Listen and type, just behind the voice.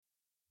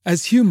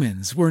As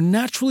humans, we're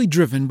naturally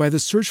driven by the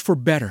search for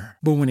better.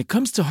 But when it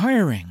comes to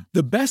hiring,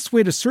 the best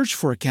way to search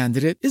for a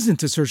candidate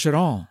isn't to search at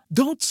all.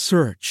 Don't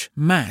search,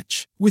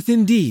 match with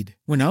Indeed.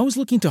 When I was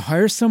looking to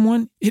hire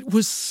someone, it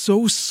was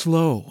so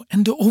slow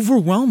and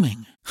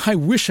overwhelming. I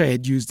wish I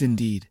had used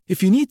Indeed.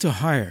 If you need to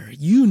hire,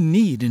 you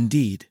need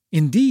Indeed.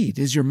 Indeed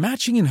is your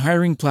matching and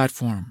hiring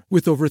platform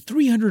with over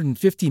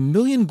 350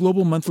 million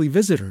global monthly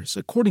visitors,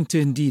 according to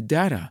Indeed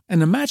data,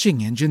 and a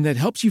matching engine that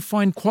helps you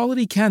find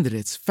quality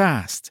candidates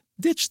fast.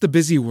 Ditch the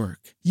busy work.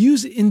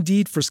 Use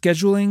Indeed for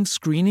scheduling,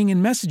 screening,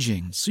 and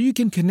messaging so you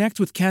can connect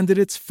with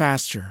candidates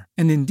faster.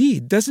 And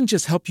Indeed doesn't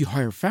just help you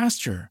hire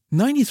faster.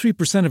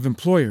 93% of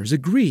employers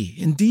agree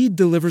Indeed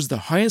delivers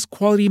the highest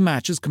quality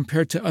matches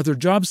compared to other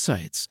job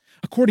sites,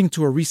 according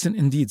to a recent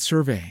Indeed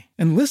survey.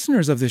 And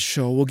listeners of this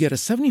show will get a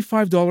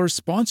 $75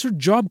 sponsored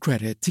job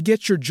credit to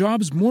get your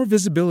jobs more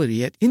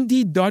visibility at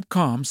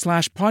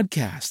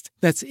Indeed.com/podcast.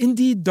 That's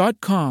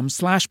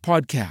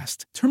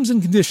Indeed.com/podcast. Terms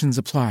and conditions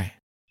apply.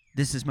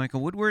 This is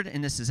Michael Woodward,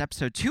 and this is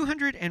episode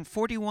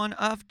 241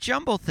 of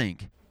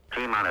Jumblethink.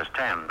 T-minus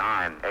 10,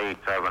 9, 8,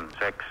 7,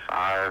 6,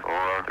 5,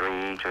 4,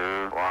 3,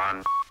 2,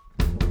 1.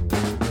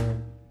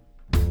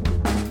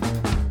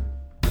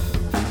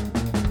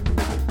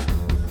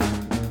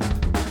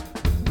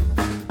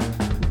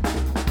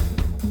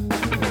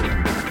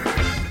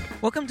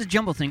 Welcome to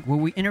Jumblethink, where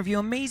we interview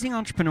amazing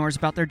entrepreneurs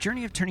about their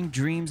journey of turning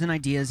dreams and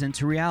ideas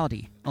into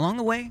reality. Along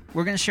the way,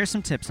 we're going to share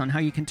some tips on how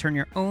you can turn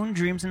your own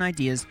dreams and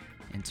ideas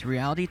into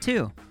reality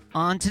too.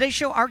 On today's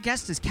show, our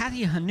guest is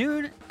Kathy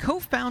Hanoun,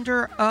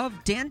 co-founder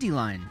of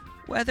Dandelion.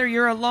 Whether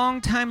you're a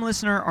long-time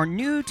listener or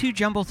new to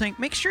Jumblethink,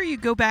 make sure you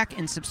go back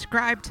and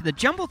subscribe to the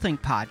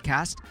Jumblethink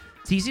podcast.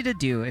 It's easy to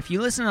do. If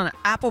you listen on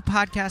Apple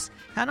Podcasts,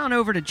 head on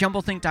over to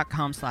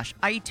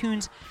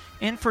jumblethink.com/iTunes.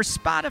 And for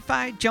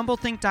Spotify,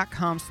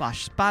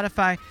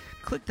 jumblethink.com/Spotify.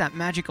 Click that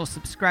magical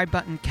subscribe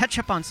button, catch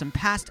up on some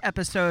past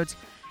episodes,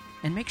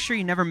 and make sure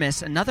you never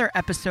miss another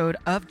episode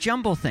of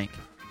Jumblethink.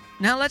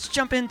 Now let's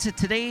jump into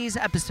today's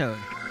episode.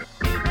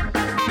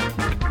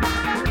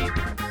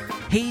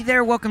 Hey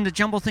there, welcome to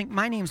Jumblethink.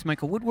 My name's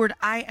Michael Woodward.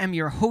 I am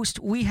your host.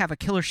 We have a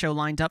killer show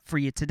lined up for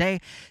you today.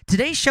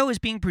 Today's show is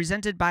being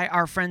presented by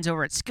our friends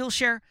over at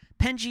Skillshare,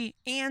 Penji,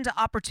 and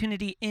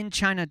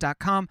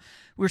OpportunityInChina.com.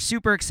 We're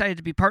super excited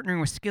to be partnering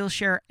with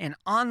Skillshare, an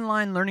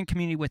online learning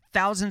community with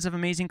thousands of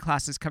amazing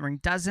classes covering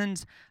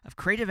dozens of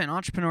creative and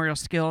entrepreneurial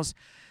skills.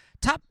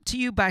 Taught to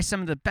you by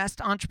some of the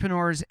best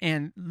entrepreneurs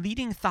and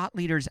leading thought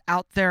leaders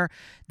out there.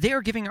 They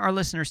are giving our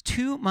listeners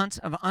 2 months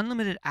of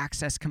unlimited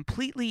access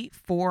completely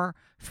for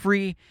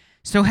free.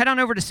 So head on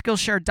over to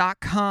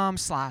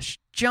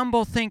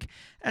Skillshare.com/Jumblethink.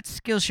 That's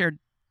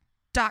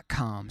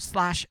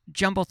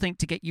Skillshare.com/Jumblethink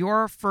to get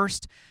your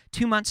first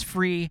 2 months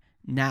free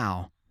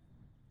now.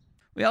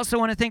 We also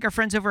want to thank our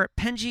friends over at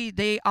Penji.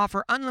 They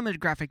offer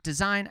unlimited graphic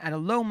design at a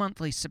low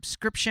monthly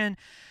subscription.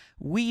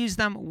 We use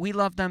them. We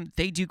love them.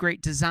 They do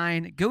great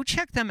design. Go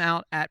check them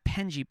out at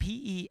Penji,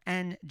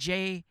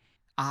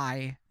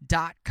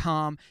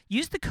 PENJI.com.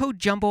 Use the code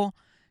JUMBLE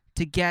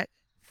to get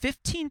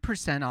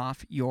 15%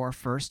 off your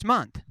first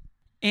month.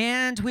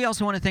 And we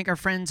also want to thank our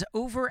friends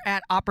over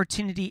at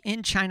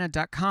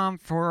OpportunityInChina.com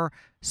for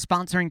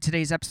sponsoring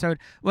today's episode.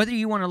 Whether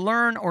you want to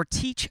learn or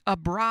teach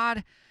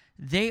abroad,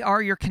 they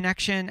are your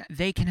connection.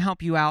 They can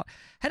help you out.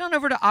 Head on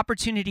over to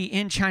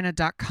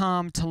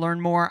OpportunityInChina.com to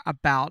learn more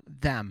about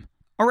them.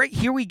 All right,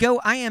 here we go.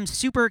 I am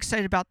super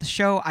excited about the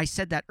show. I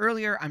said that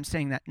earlier. I'm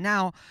saying that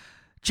now.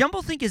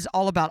 Jumblethink is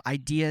all about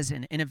ideas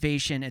and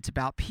innovation. It's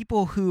about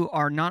people who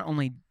are not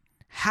only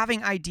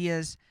having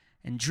ideas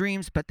and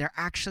dreams, but they're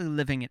actually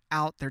living it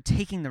out. They're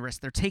taking the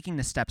risks. They're taking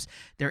the steps.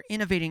 They're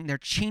innovating. They're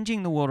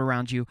changing the world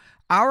around you.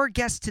 Our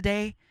guest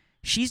today,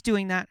 she's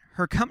doing that.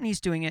 Her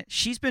company's doing it.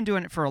 She's been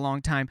doing it for a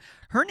long time.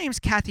 Her name's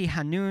Kathy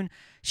Hanoun.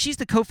 She's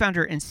the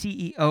co-founder and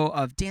CEO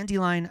of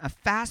Dandelion, a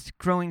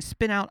fast-growing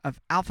spin-out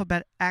of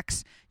Alphabet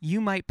X. You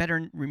might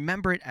better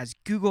remember it as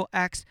Google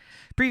X.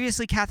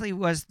 Previously, Kathy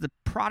was the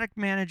product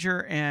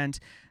manager and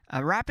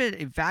a rapid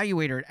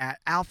evaluator at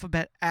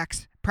Alphabet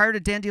X. Prior to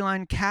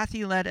Dandelion,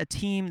 Kathy led a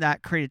team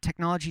that created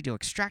technology to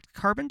extract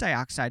carbon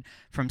dioxide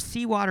from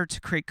seawater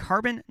to create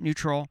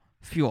carbon-neutral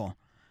fuel.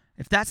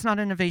 If that's not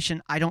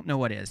innovation, I don't know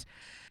what is.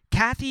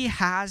 Kathy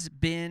has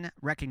been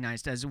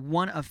recognized as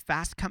one of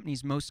Fast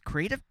Company's most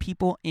creative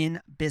people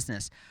in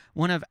business,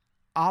 one of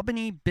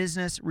Albany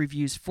Business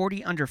Review's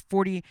 40 Under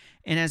 40,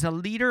 and as a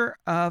leader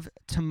of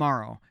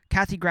tomorrow.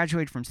 Kathy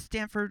graduated from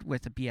Stanford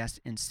with a BS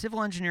in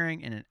civil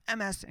engineering and an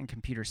MS in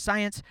computer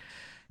science.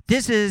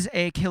 This is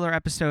a killer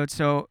episode,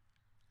 so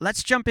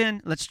let's jump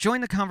in, let's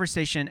join the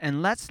conversation,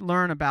 and let's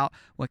learn about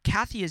what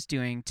Kathy is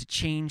doing to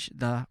change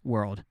the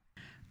world.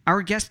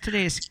 Our guest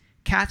today is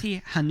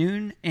Kathy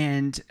Hanoun,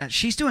 and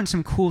she's doing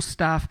some cool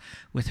stuff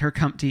with her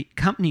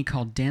company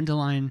called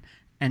Dandelion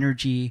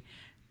Energy.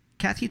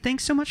 Kathy,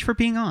 thanks so much for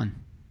being on.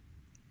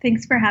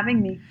 Thanks for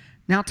having me.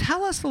 Now,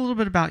 tell us a little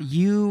bit about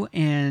you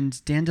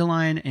and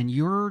Dandelion and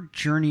your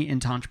journey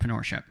into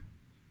entrepreneurship.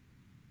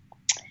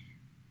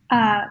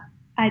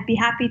 I'd be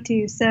happy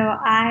to. So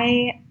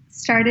I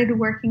started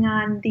working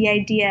on the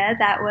idea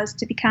that was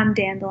to become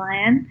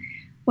Dandelion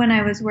when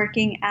I was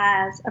working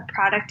as a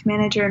product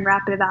manager and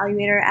rapid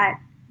evaluator at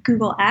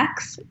Google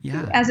X,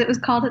 as it was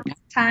called at the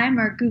time,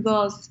 or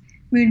Google's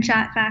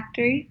Moonshot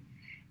Factory.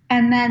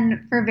 And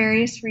then for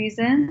various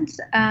reasons,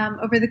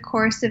 over the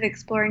course of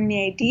exploring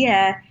the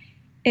idea,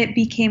 it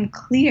became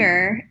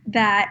clear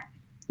that,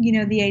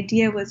 the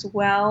idea was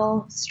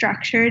well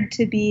structured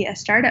to be a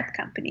startup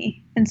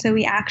company. And so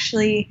we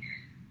actually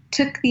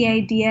took the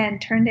idea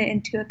and turned it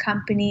into a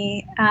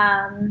company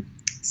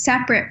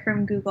separate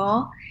from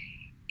Google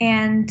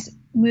and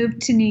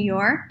moved to New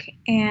York.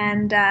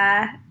 And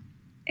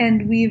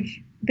we've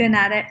been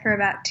at it for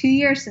about 2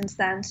 years since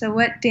then. So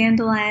what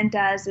Dandelion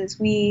does is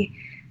we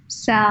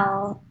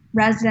sell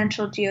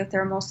residential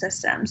geothermal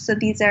systems. So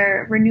these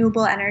are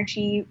renewable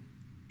energy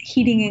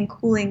heating and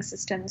cooling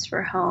systems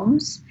for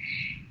homes.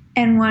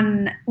 And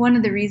one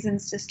of the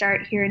reasons to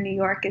start here in New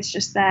York is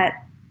just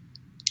that,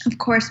 of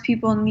course,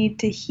 people need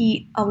to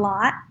heat a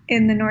lot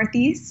in the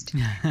Northeast.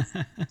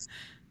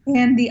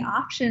 And the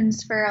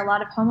options for a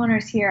lot of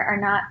homeowners here are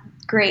not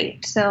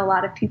great. So a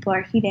lot of people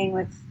are heating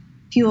with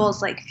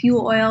fuels like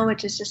fuel oil,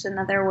 which is just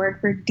another word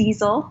for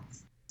diesel.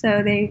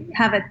 So they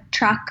have a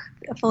truck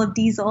full of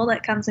diesel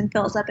that comes and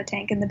fills up a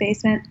tank in the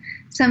basement.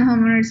 Some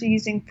homeowners are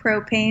using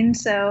propane.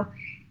 So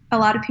a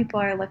lot of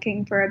people are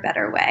looking for a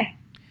better way.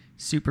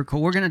 Super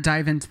cool. We're going to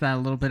dive into that a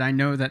little bit. I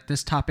know that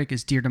this topic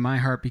is dear to my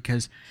heart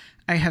because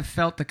I have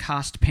felt the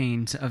cost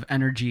pains of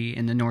energy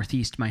in the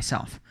Northeast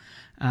myself.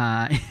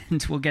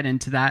 And we'll get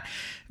into that.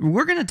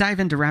 We're going to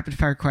dive into rapid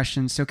fire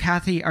questions. So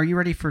Kathy, are you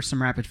ready for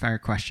some rapid fire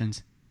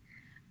questions?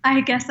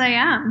 I guess I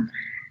am.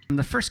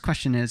 The first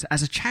question is,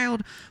 as a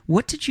child,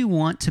 what did you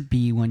want to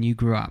be when you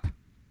grew up?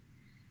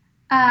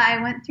 I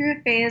went through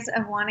a phase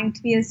of wanting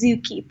to be a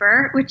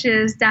zookeeper, which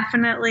is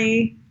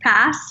definitely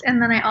past.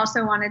 And then I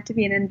also wanted to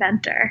be an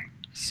inventor.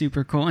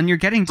 Super cool. And you're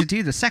getting to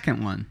do the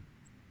second one.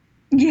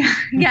 Yeah,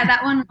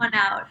 that one won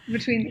out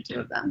between the two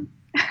of them.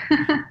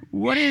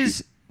 What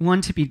is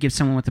one tip you'd give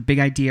someone with a big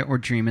idea or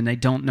dream and they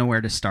don't know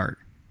where to start?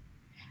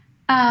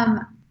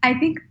 I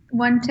think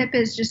one tip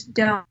is just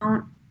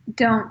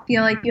don't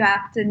feel like you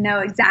have to know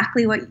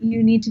exactly what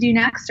you need to do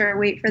next or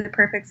wait for the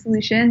perfect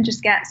solution.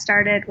 Just get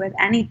started with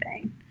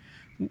anything.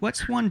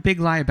 What's one big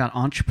lie about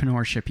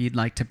entrepreneurship you'd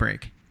like to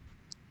break?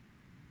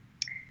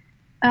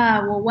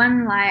 Well,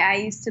 one lie I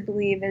used to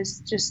believe is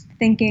just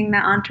thinking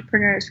that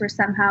entrepreneurs were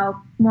somehow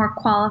more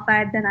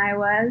qualified than I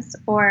was,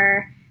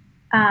 or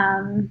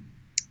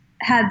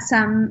had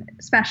some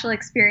special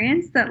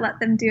experience that let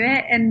them do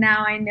it. And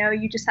now I know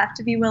you just have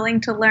to be willing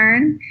to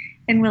learn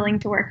and willing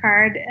to work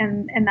hard,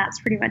 and that's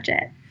pretty much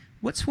it.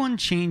 What's one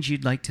change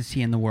you'd like to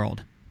see in the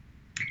world?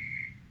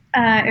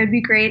 It would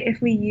be great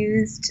if we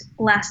used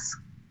less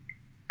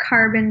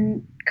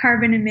carbon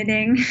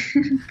emitting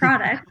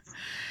products.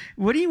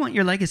 What do you want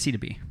your legacy to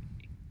be?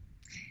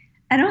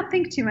 I don't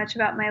think too much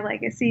about my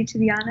legacy, to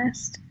be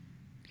honest.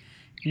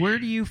 Where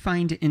do you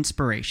find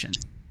inspiration?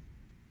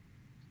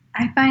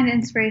 I find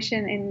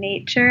inspiration in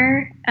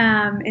nature,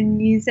 in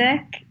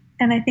music,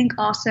 and I think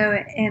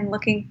also in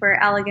looking for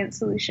elegant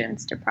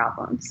solutions to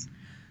problems.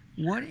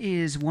 What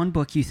is one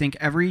book you think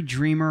every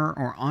dreamer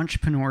or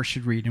entrepreneur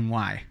should read, and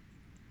why?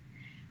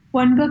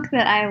 One book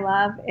that I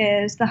love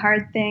is The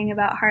Hard Thing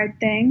About Hard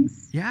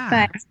Things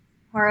by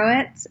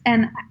Horowitz.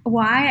 And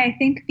why? I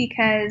think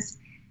because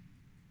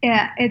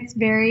it's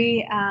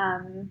very,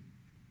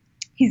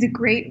 he's a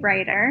great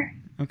writer.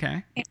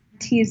 Okay. And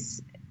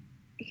he's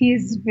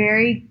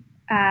very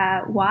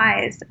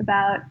wise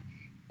about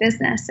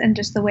business and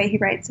just the way he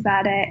writes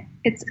about it.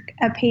 It's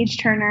a page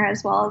turner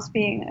as well as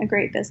being a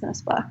great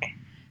business book.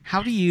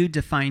 How do you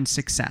define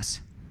success?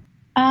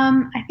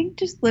 I think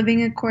just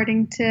living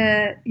according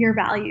to your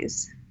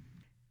values.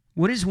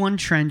 What is one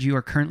trend you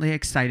are currently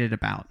excited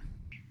about?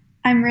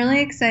 I'm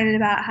really excited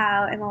about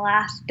how in the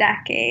last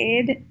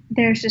decade,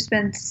 there's just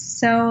been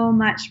so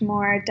much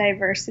more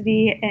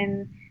diversity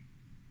in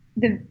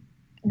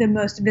the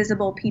most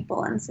visible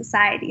people in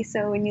society.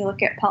 So when you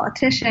look at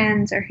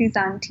politicians or who's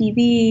on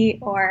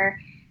TV or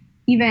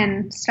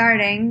even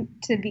starting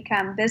to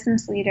become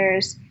business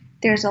leaders,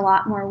 there's a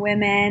lot more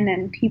women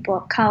and people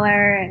of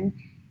color and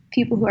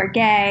people who are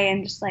gay,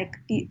 and just like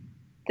the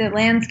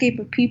landscape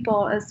of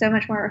people is so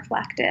much more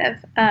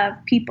reflective of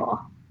people.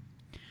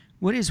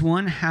 What is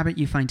one habit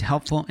you find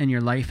helpful in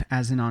your life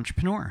as an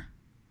entrepreneur?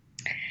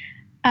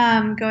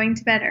 Going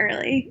to bed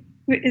early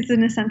is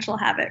an essential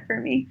habit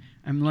for me.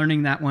 I'm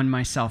learning that one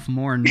myself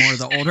more and more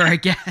the older I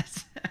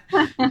get.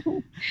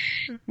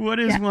 What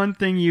is one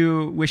thing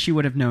you wish you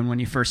would have known when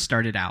you first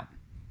started out?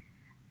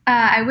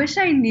 I wish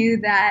I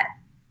knew that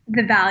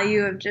the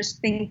value of just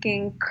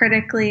thinking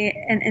critically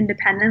and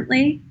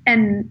independently.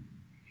 And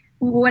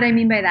what I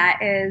mean by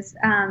that is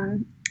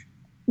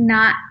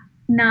not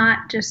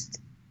just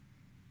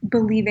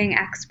believing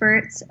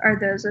experts or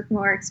those with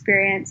more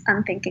experience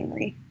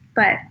unthinkingly,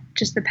 but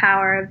just the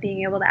power of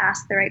being able to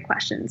ask the right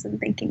questions and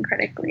thinking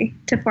critically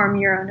to form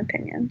your own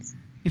opinions.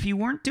 If you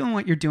weren't doing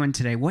what you're doing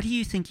today, what do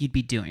you think you'd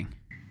be doing?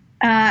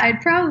 I'd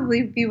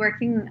probably be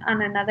working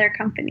on another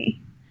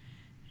company.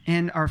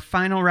 And our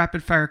final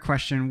rapid fire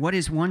question, what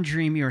is one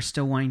dream you are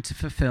still wanting to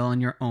fulfill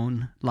in your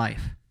own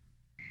life?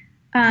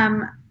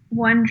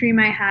 One dream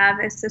I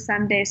have is to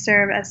someday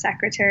serve as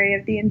Secretary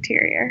of the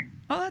Interior.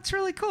 Oh, that's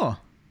really cool.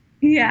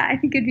 Yeah, I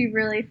think it'd be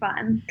really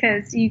fun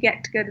because you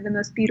get to go to the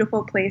most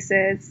beautiful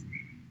places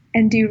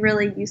and do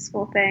really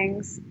useful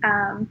things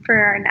for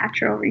our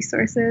natural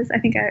resources. I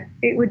think it'd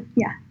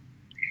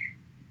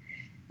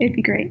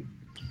be great.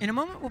 In a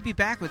moment, we'll be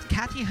back with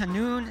Kathy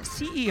Hanoun,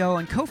 CEO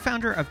and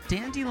co-founder of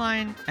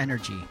Dandelion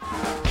Energy.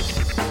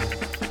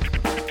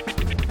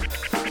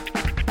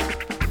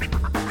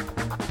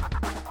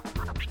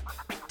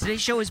 Today's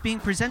show is being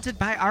presented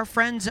by our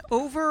friends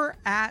over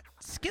at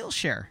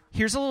Skillshare.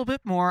 Here's a little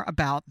bit more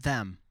about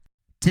them.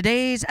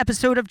 Today's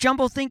episode of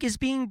Jumblethink is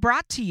being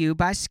brought to you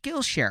by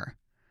Skillshare.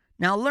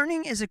 Now,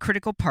 learning is a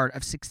critical part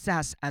of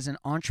success as an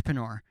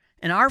entrepreneur,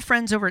 and our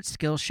friends over at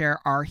Skillshare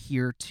are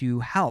here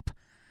to help.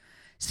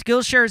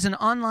 Skillshare is an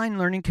online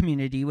learning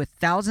community with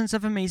thousands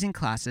of amazing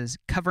classes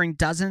covering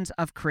dozens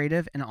of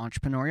creative and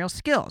entrepreneurial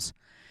skills.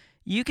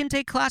 You can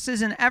take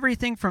classes in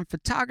everything from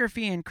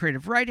photography and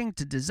creative writing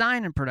to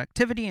design and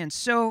productivity and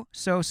so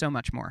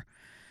much more.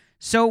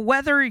 So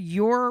whether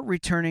you're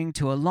returning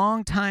to a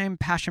long-time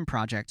passion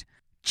project,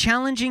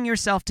 challenging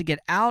yourself to get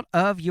out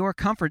of your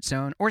comfort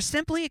zone, or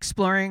simply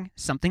exploring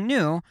something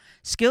new,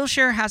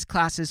 Skillshare has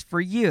classes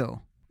for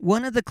you.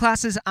 One of the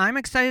classes I'm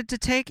excited to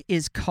take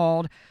is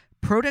called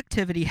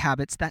Productivity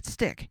Habits That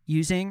Stick,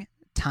 using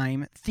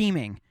time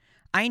theming.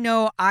 I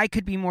know I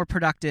could be more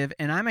productive,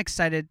 and I'm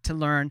excited to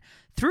learn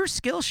through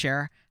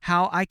Skillshare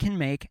how I can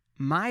make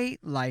my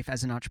life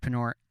as an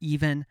entrepreneur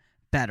even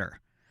better.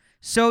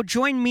 So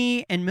join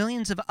me and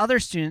millions of other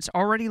students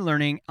already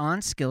learning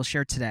on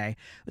Skillshare today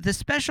with a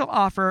special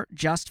offer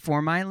just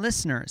for my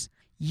listeners.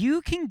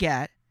 You can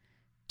get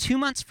 2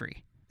 months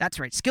free. That's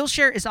right.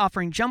 Skillshare is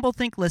offering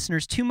Jumblethink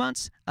listeners 2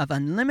 months of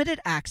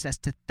unlimited access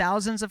to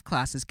thousands of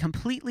classes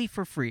completely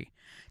for free.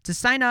 To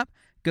sign up,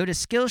 go to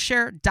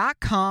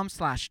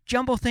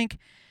Skillshare.com/Jumblethink.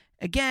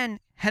 Again,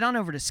 head on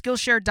over to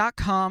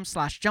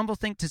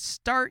Skillshare.com/Jumblethink to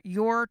start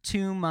your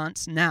 2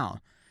 months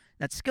now.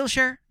 That's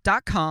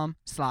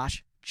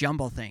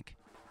Skillshare.com/Jumblethink.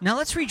 Now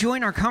let's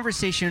rejoin our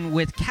conversation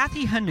with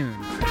Kathy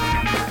Hanoun.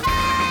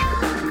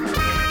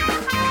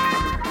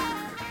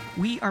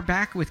 We are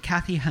back with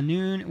Kathy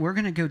Hanoun. We're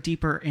going to go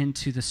deeper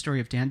into the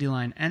story of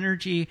Dandelion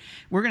Energy.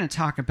 We're going to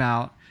talk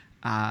about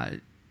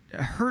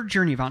her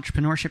journey of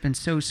entrepreneurship and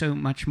so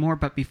much more.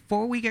 But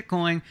before we get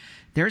going,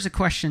 there's a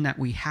question that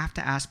we have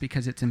to ask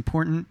because it's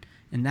important,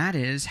 and that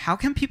is, how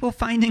can people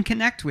find and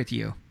connect with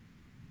you?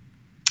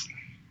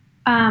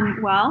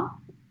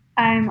 Well,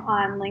 I'm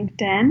on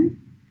LinkedIn,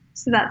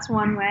 so that's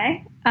one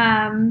way.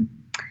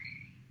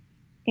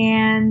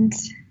 And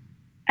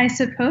I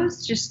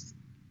suppose just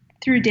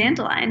through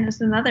Dandelion is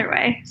another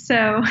way.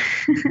 So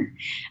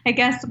I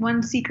guess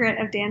one secret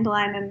of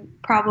Dandelion and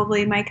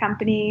probably my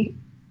company,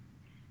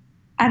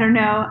 I don't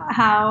know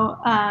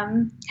how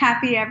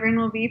happy everyone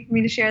will be for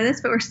me to share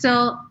this, but we're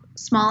still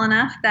small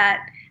enough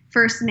that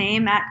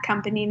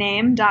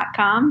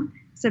firstname@companyname.com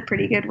is a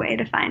pretty good way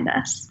to find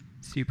us.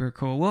 Super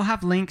cool. We'll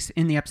have links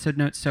in the episode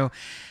notes. So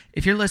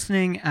if you're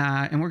listening,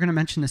 and we're going to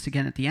mention this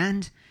again at the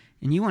end,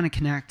 and you want to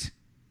connect,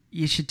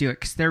 you should do it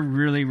because they're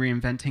really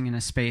reinventing in a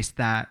space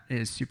that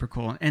is super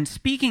cool. And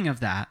speaking of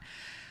that,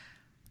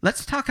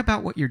 let's talk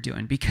about what you're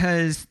doing,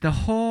 because the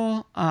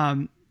whole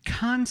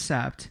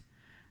concept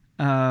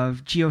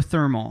of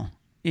geothermal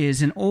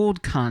is an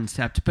old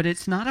concept, but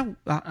it's not an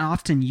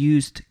often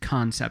used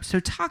concept.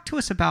 So talk to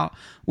us about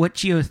what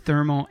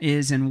geothermal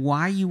is and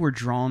why you were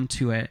drawn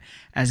to it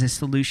as a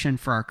solution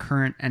for our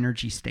current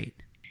energy state.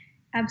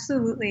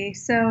 Absolutely.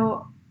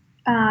 So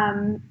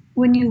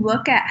when you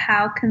look at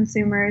how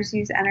consumers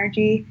use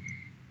energy,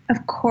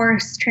 of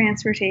course,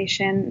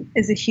 transportation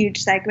is a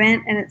huge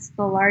segment, and it's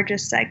the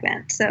largest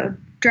segment. So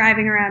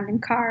driving around in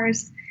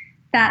cars,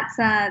 that's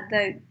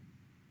the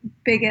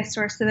biggest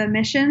source of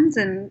emissions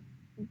and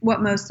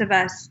what most of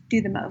us do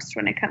the most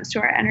when it comes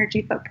to our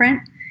energy footprint.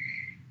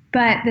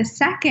 But the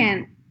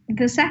second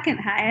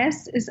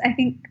highest is, I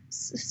think,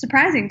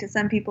 surprising to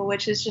some people,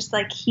 which is just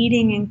like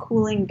heating and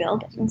cooling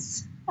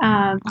buildings.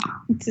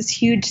 It's this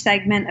huge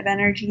segment of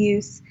energy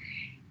use.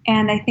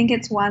 And I think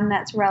it's one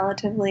that's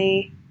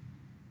relatively,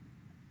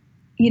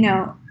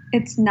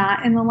 it's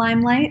not in the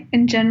limelight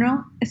in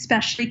general,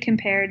 especially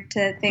compared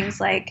to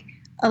things like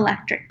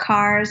electric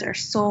cars or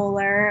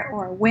solar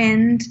or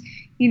wind.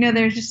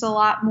 There's just a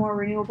lot more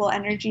renewable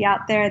energy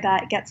out there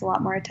that gets a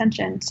lot more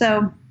attention.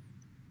 So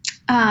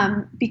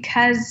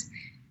because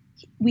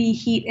we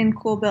heat and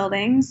cool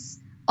buildings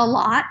a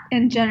lot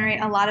and generate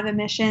a lot of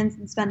emissions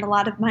and spend a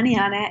lot of money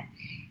on it,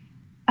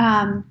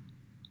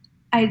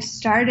 I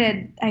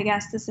started, I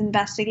guess, this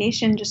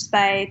investigation just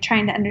by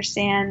trying to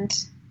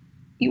understand,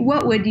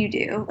 what would you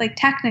do? Like,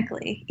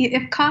 technically,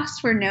 if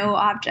costs were no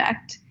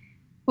object,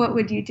 what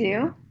would you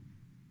do?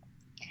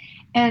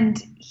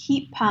 And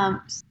heat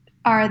pumps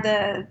are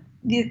the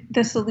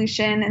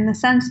solution, in the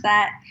sense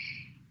that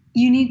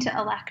you need to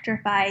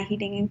electrify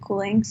heating and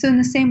cooling. So in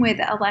the same way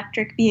that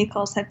electric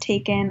vehicles have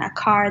taken a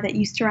car that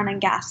used to run on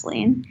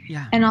gasoline,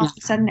 and all of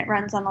a sudden it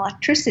runs on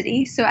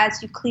electricity. So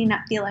as you clean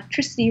up the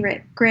electricity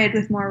grid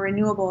with more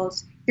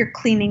renewables, you're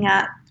cleaning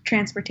up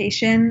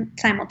transportation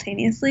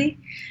simultaneously.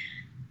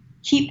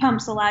 Heat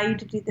pumps allow you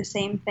to do the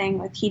same thing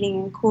with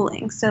heating and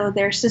cooling. So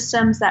they're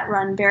systems that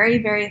run very,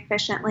 very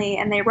efficiently,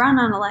 and they run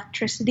on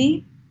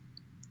electricity,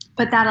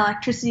 but that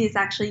electricity is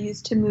actually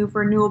used to move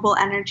renewable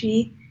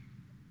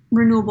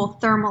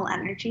thermal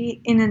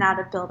energy in and out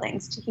of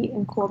buildings to heat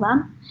and cool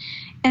them.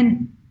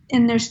 And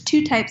there's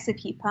two types of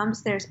heat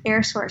pumps. There's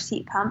air source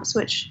heat pumps,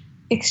 which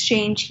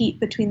exchange heat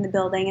between the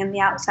building and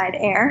the outside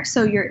air.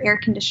 So your air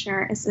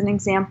conditioner is an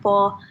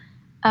example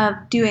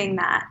of doing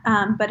that.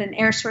 But an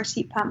air source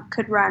heat pump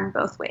could run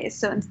both ways.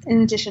 So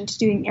in addition to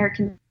doing air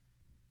conditioning,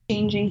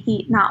 exchanging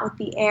heat not with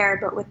the air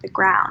but with the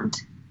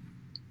ground.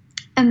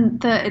 And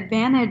the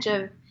advantage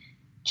of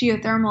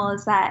geothermal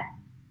is that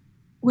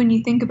when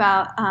you think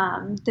about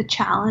the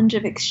challenge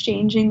of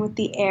exchanging with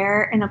the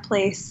air in a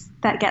place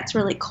that gets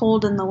really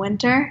cold in the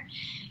winter,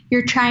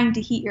 you're trying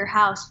to heat your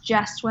house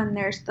just when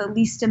there's the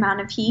least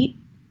amount of heat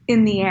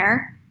in the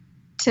air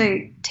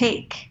to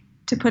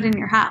put in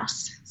your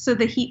house. So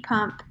the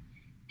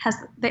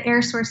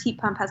air source heat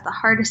pump has the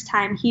hardest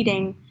time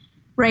heating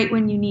right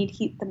when you need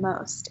heat the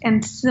most.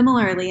 And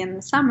similarly, in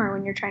the summer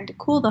when you're trying to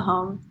cool the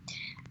home,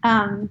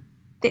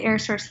 the air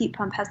source heat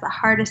pump has the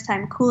hardest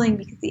time cooling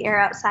because the air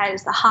outside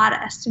is the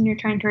hottest and you're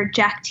trying to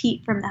reject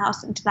heat from the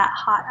house into that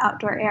hot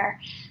outdoor air.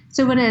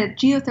 So what a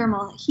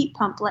geothermal heat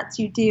pump lets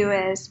you do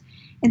is,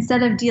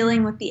 instead of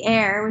dealing with the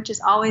air, which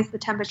is always the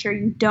temperature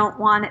you don't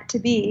want it to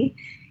be,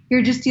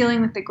 you're just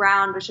dealing with the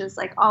ground, which is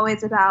like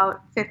always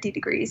about 50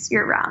 degrees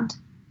year round.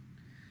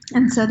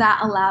 And so that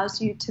allows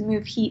you to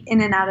move heat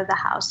in and out of the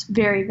house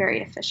very,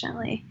 very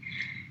efficiently.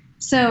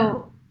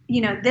 So,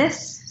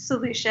 this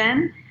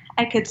solution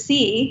I could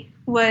see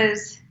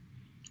was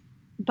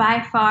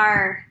by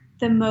far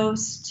the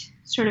most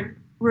sort of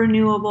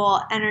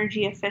renewable,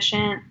 energy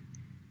efficient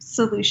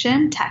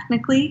solution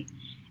technically.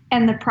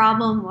 And the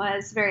problem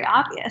was very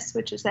obvious,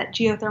 which is that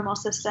geothermal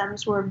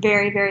systems were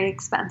very, very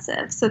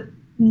expensive. So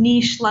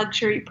niche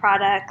luxury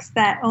products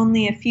that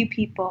only a few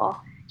people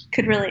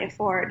could really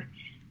afford.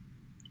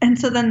 And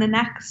so then the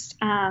next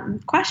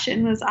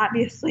question was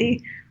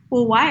obviously,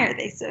 well, why are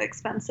they so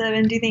expensive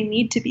and do they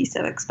need to be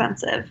so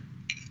expensive?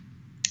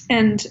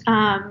 And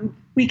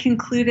we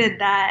concluded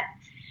that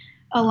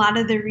a lot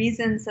of the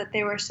reasons that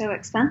they were so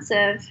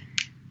expensive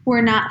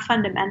were not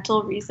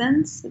fundamental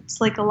reasons. It's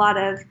like a lot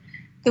of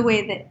the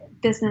way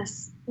that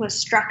business was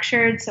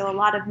structured. So a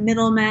lot of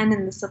middlemen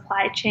in the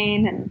supply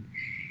chain, and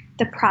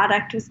the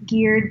product was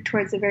geared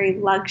towards a very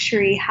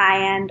luxury,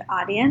 high-end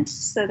audience.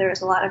 So there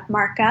was a lot of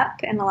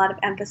markup and a lot of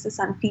emphasis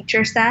on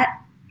feature set,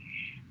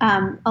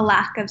 a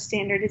lack of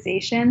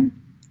standardization,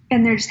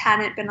 and there just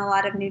hadn't been a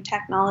lot of new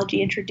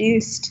technology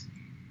introduced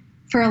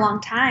for a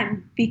long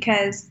time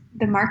because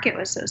the market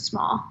was so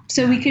small.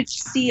 So we could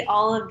see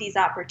all of these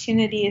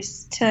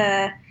opportunities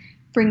to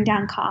bring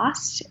down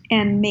cost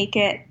and make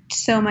it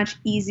so much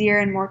easier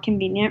and more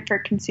convenient for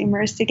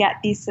consumers to get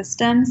these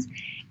systems.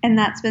 And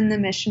that's been the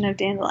mission of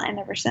Dandelion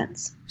ever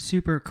since.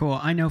 Super cool.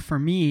 I know for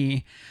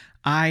me,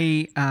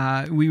 we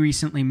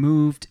recently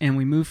moved, and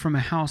we moved from a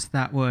house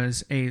that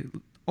was a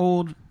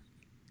old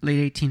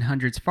late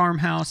 1800s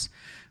farmhouse.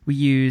 We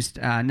used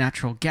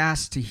natural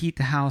gas to heat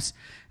the house.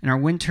 In our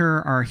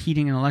winter, our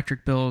heating and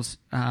electric bills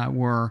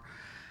were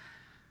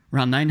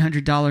around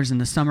 $900 in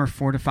the summer,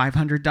 $400 to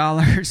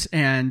 $500,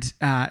 and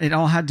it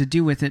all had to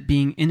do with it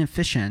being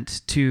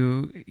inefficient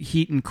to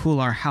heat and cool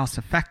our house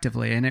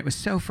effectively. And it was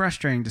so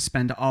frustrating to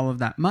spend all of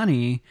that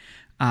money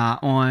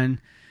on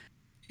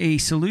a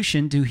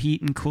solution to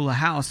heat and cool a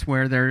house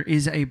where there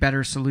is a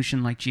better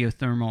solution like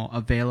geothermal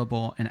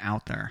available and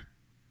out there.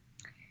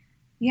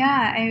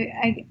 Yeah,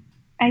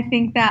 I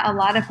think that a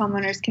lot of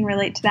homeowners can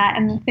relate to that.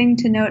 And the thing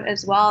to note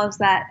as well is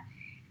that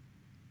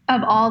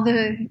of all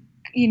the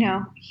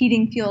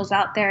heating fuels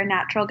out there,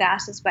 natural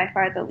gas is by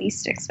far the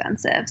least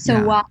expensive.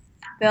 So while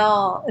that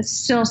bill is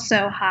still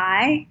so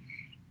high,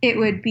 it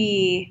would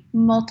be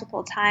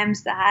multiple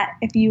times that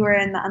if you were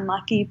in the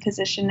unlucky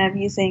position of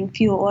using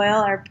fuel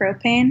oil or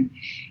propane.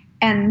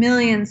 And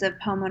millions of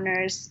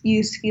homeowners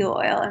use fuel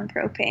oil and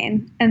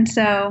propane. And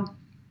so,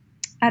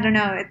 I don't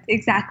know,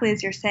 exactly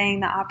as you're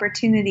saying, the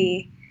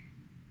opportunity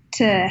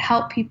to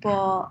help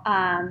people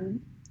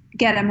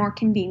get a more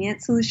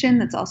convenient solution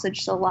that's also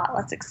just a lot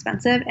less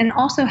expensive and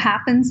also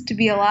happens to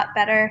be a lot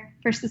better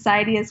for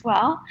society as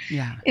well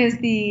is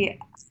the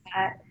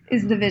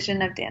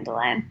vision of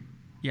Dandelion.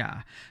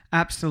 Yeah,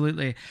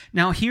 absolutely.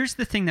 Now, here's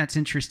the thing that's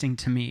interesting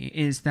to me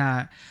is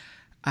that,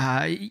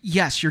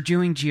 yes, you're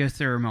doing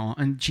geothermal,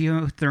 and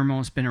geothermal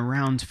has been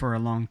around for a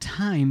long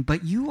time,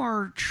 but you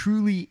are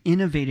truly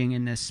innovating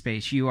in this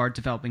space. You are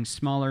developing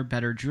smaller,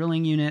 better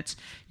drilling units.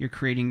 You're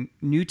creating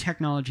new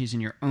technologies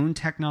and your own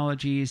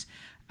technologies,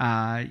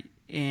 and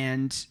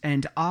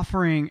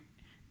offering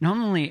not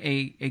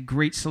only a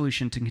great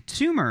solution to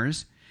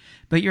consumers,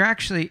 but you're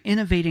actually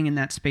innovating in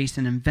that space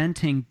and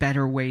inventing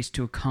better ways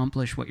to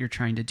accomplish what you're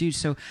trying to do.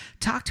 So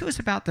talk to us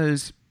about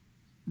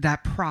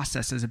that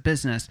process as a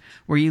business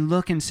where you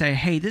look and say,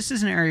 hey, this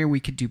is an area we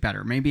could do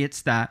better. Maybe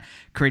it's that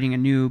creating a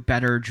new,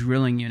 better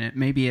drilling unit.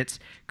 Maybe it's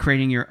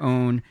creating your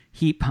own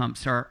heat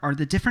pumps. Are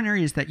the different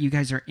areas that you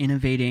guys are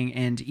innovating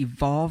and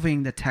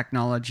evolving the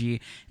technology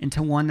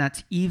into one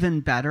that's even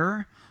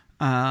better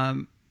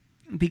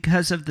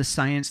because of the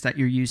science that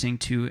you're using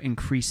to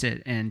increase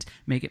it and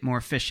make it more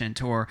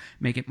efficient or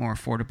make it more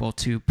affordable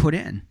to put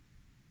in?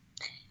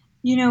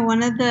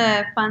 One of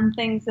the fun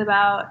things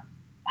about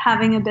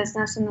having a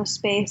business in the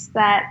space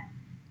that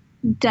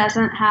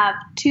doesn't have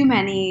too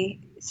many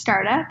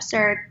startups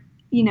or,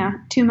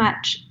 too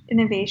much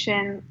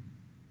innovation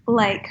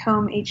like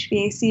home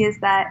HVAC is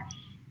that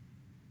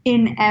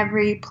in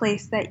every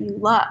place that you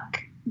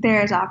look,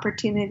 there's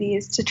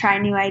opportunities to try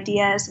new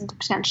ideas and to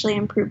potentially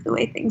improve the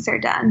way things are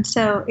done.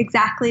 So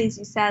exactly as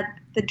you said,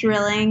 the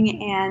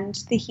drilling and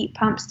the heat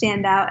pump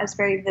stand out as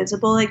very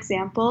visible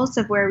examples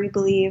of where we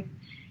believe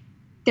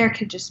there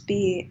could just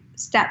be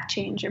step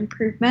change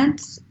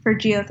improvements for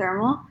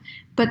geothermal,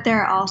 but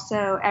there are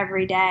also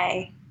every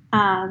day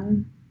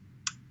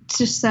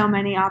just so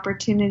many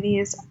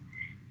opportunities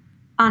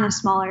on a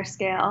smaller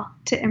scale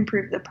to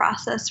improve the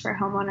process for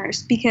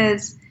homeowners,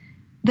 because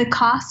the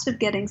cost of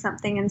getting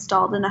something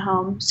installed in a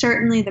home,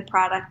 certainly the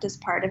product is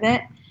part of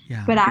it,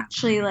 but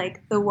actually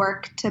like the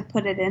work to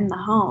put it in the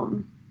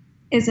home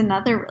is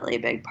another really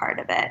big part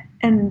of it.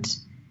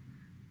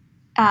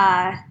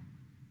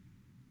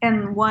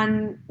 And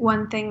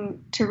one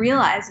thing to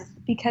realize is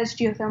because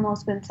geothermal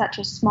has been such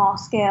a small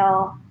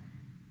scale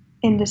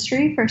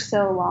industry for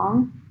so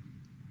long,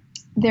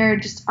 there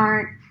just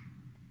aren't,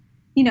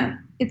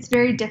 it's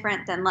very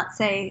different than, let's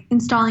say,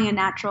 installing a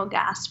natural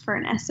gas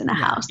furnace in a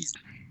house.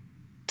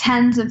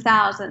 Tens of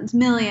thousands,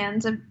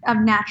 millions of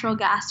natural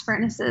gas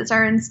furnaces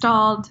are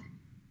installed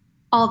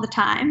all the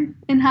time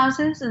in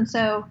houses. And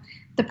so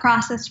the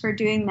process for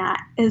doing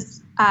that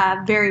is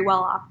very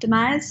well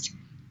optimized.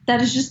 That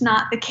is just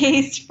not the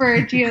case for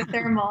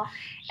geothermal.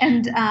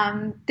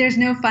 And there's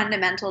no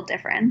fundamental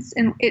difference.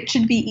 And it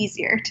should be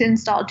easier to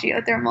install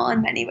geothermal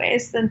in many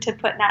ways than to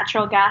put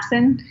natural gas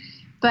in.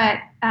 But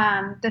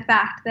the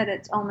fact that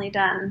it's only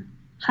done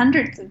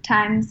hundreds of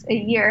times a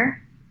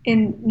year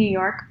in New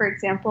York, for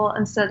example,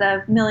 instead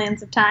of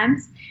millions of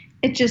times,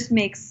 it just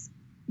makes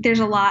there's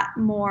a lot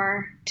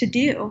more to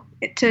do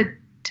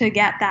to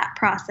get that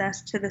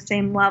process to the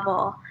same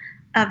level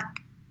of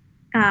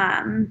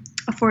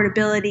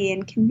affordability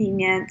and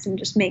convenience and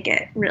just make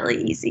it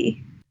really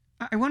easy.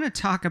 I want to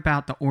talk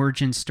about the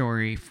origin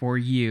story for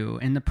you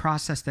and the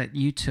process that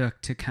you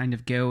took to kind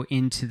of go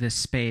into this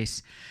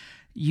space.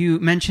 You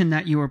mentioned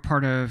that you were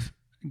part of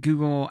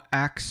Google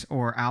X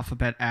or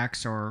Alphabet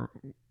X or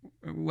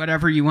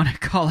whatever you want to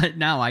call it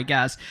now, I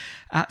guess.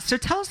 So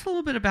tell us a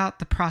little bit about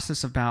the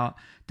process about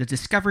the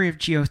discovery of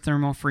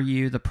geothermal for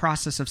you, the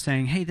process of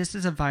saying, hey, this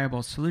is a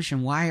viable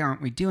solution. Why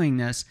aren't we doing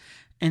this?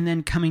 And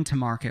then coming to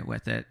market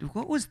with it.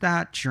 What was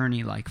that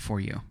journey like for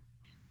you?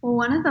 Well,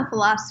 one of the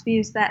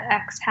philosophies that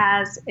X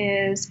has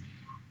is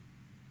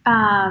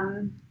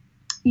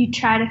you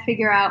try to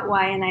figure out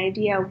why an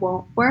idea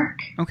won't work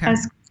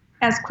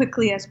as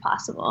quickly as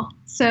possible.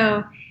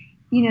 So,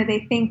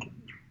 they think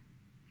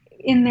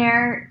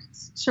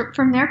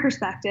from their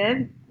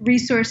perspective,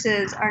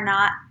 resources are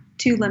not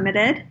too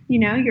limited.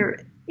 You're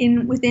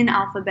within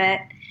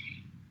Alphabet.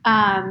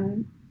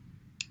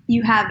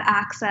 You have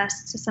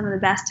access to some of the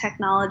best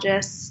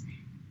technologists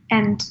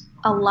and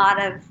a lot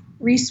of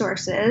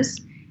resources.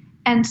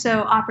 And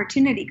so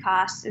opportunity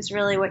cost is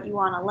really what you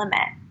want to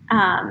limit.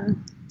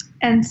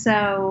 And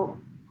so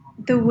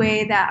the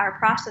way that our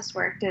process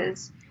worked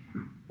is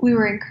we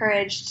were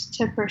encouraged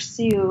to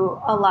pursue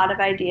a lot of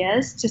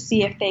ideas to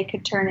see if they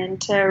could turn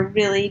into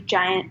really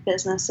giant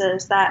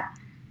businesses that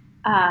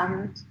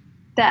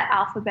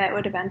Alphabet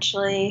would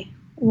eventually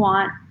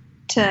want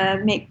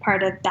to make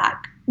part of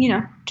that,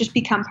 just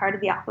become part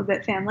of the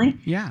Alphabet family.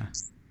 Yeah.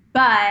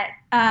 But,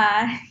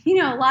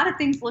 a lot of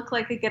things look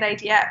like a good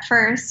idea at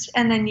first,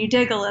 and then you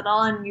dig a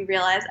little and you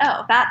realize,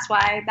 oh, that's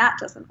why that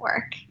doesn't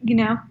work,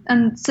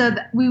 And so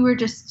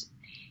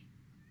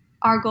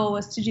our goal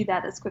was to do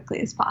that as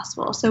quickly as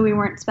possible. So we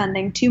weren't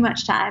spending too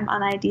much time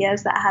on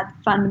ideas that had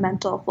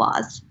fundamental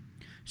flaws.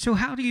 So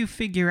how do you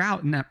figure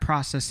out in that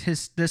process,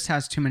 this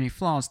has too many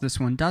flaws, this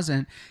one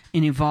doesn't,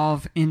 and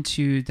evolve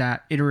into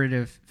that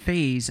iterative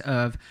phase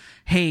of,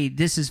 hey,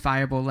 this is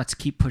viable, let's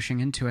keep pushing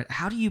into it?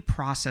 How do you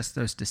process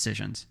those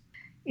decisions?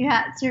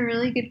 Yeah, it's a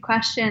really good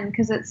question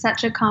because it's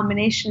such a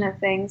combination of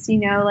things.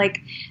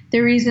 Like the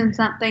reason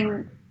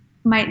something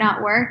might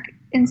not work,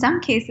 in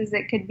some cases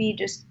it could be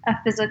just a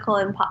physical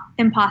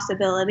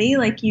impossibility,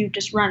 like you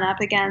just run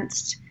up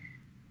against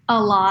a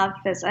law of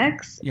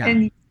physics,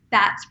 and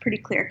that's pretty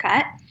clear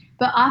cut.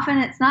 But often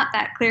it's not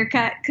that clear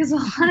cut because a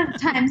lot of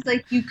times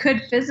like you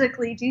could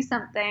physically do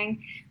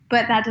something,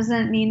 but that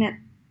doesn't mean it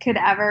could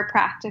ever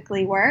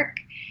practically work.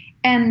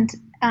 And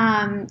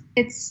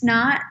it's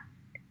not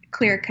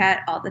clear cut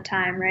all the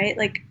time, right?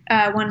 Like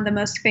one of the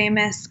most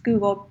famous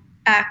Google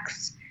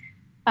X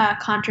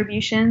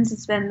contributions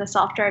has been the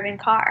self-driving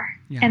car.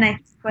 Yeah. And I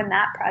think when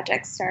that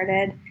project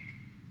started,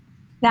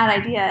 that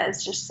idea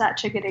is just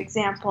such a good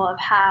example of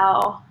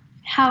how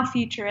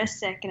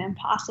futuristic and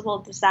impossible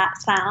does that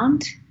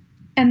sound.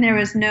 And there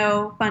was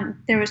no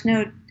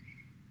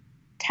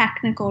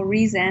technical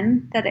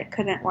reason that it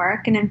couldn't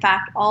work. And in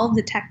fact, all of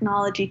the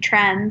technology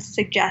trends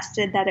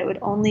suggested that it would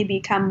only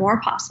become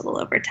more possible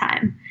over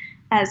time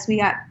as we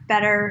got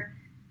better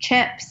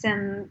chips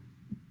and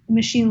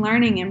machine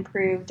learning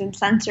improved and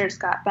sensors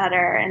got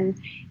better.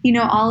 And,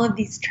 all of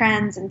these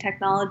trends and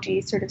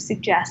technology sort of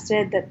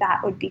suggested that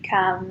would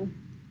become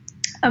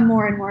a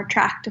more and more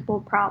tractable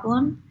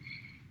problem.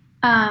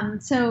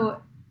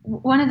 So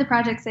one of the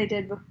projects I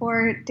did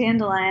before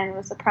Dandelion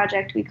was a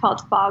project we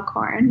called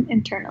Foghorn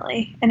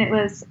internally, and it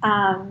was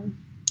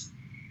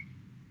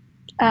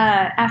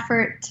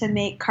effort to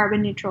make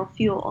carbon neutral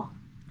fuel.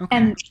 Okay.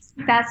 And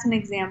that's an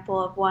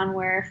example of one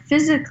where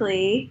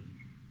physically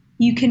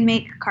you can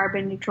make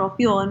carbon neutral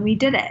fuel, and we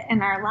did it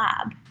in our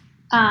lab.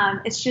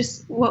 It's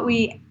just what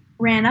we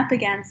ran up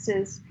against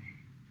is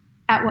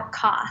at what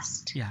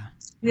cost. Yeah.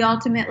 We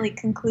ultimately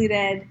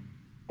concluded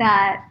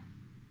that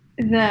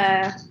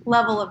the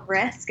level of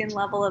risk and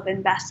level of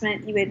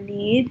investment you would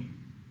need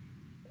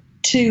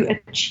to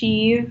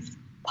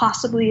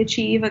possibly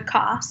achieve a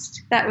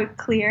cost that would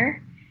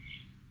clear,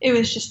 it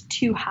was just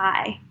too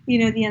high.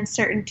 The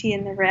uncertainty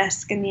and the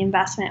risk and the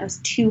investment was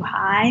too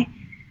high,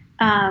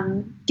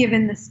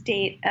 given the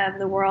state of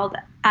the world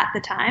at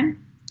the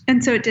time.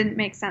 And so it didn't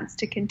make sense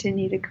to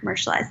continue to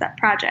commercialize that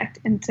project.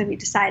 And so we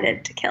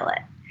decided to kill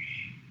it.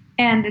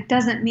 And it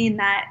doesn't mean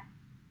that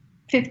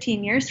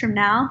 15 years from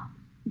now,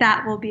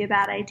 that will be a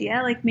bad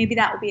idea. Like maybe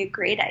that will be a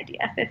great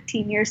idea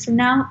 15 years from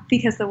now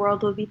because the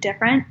world will be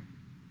different.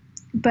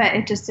 But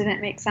it just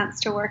didn't make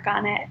sense to work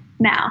on it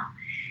now.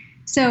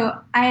 So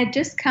I had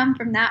just come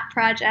from that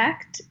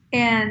project,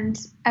 and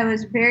I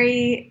was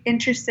very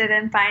interested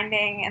in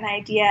finding an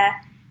idea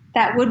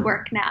that would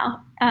work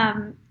now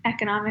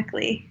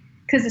economically,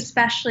 because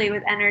especially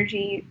with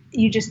energy,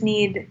 you just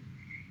need,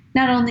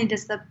 not only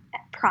does the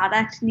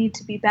product need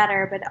to be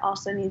better, but it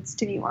also needs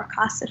to be more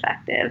cost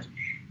effective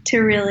to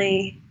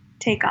really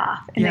take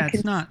off. And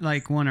it's not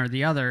like one or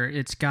the other.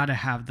 It's got to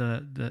have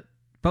the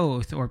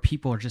both, or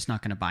people are just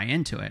not going to buy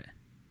into it.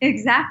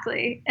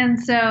 Exactly. And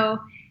so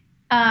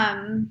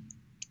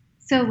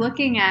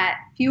looking at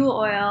fuel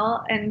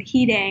oil and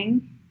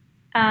heating,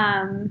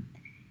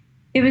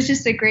 it was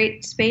just a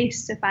great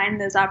space to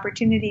find those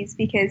opportunities,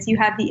 because you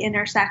have the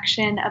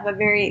intersection of a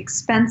very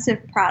expensive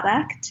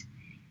product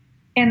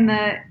and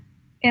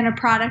a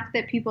product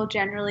that people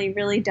generally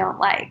really don't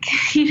like.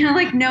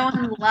 Like no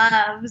one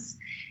loves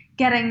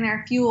getting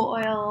their fuel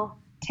oil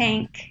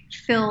tank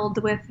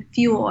filled with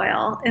fuel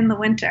oil in the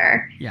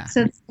winter,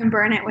 so they can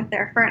burn it with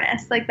their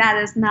furnace. Like that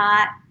is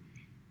not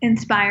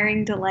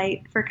inspiring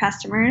delight for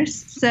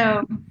customers.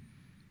 So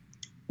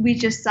we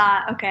just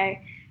saw,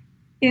 okay,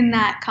 in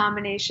that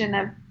combination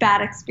of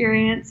bad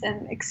experience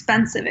and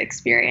expensive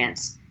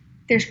experience,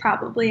 there's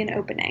probably an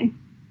opening.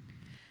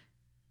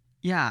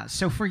 Yeah.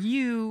 So for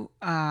you,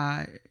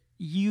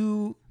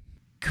 you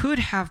could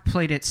have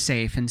played it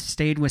safe and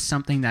stayed with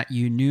something that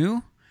you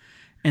knew,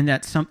 and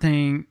that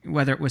something,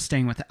 whether it was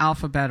staying with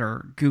Alphabet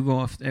or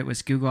Google, if it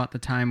was Google at the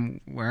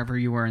time, wherever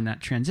you were in that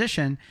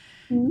transition,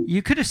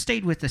 you could have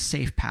stayed with the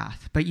safe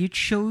path, but you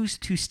chose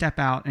to step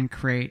out and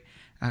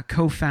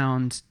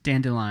co-found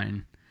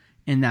Dandelion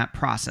in that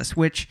process,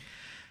 which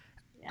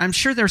I'm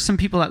sure there's some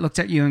people that looked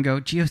at you and go,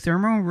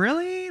 geothermal,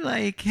 really?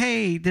 Like,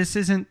 hey, this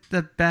isn't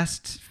the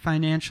best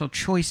financial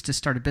choice to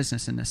start a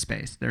business in this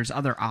space. There's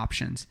other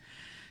options.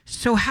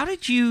 So how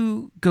did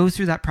you go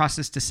through that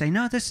process to say,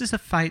 no, this is a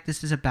fight,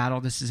 this is a battle,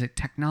 this is a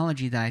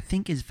technology that I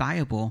think is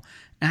viable,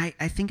 and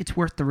I think it's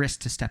worth the risk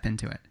to step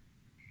into it?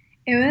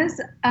 It was,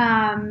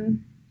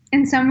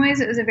 in some ways,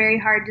 it was a very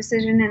hard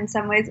decision. In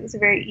some ways, it was a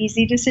very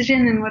easy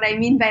decision. And what I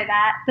mean by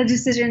that, the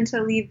decision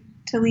to leave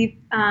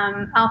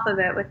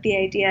Alphabet with the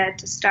idea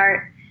to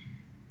start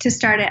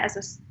it as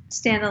a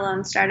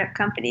standalone startup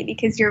company,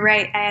 because you're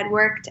right, I had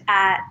worked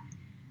at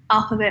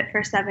Alphabet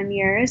for 7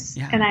 years,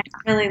 and I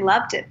really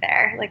loved it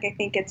there. Like, I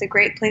think it's a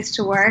great place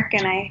to work,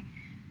 and I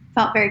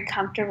felt very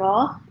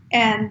comfortable.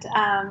 And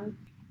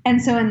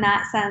so in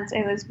that sense,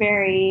 it was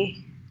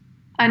very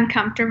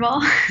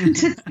uncomfortable to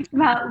think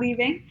about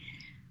leaving.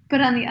 But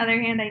on the other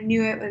hand, I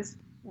knew it was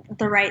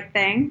the right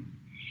thing,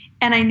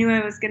 and I knew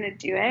I was going to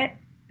do it.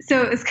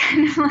 So it was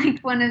kind of like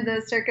one of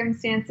those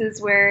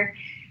circumstances where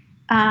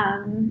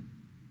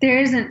there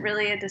isn't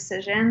really a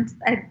decision.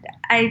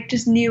 I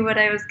just knew what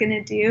I was going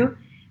to do,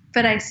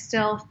 but I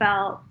still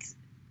felt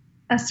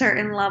a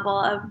certain level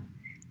of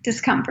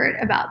discomfort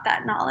about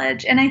that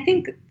knowledge. And I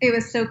think it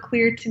was so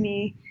clear to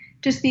me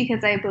just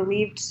because I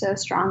believed so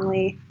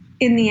strongly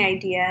in the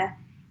idea,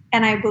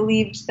 and I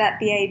believed that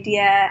the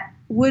idea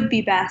would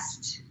be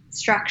best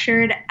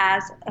structured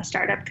as a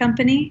startup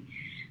company.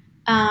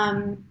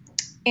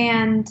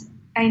 And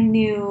I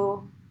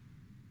knew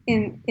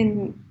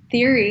in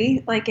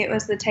theory, like it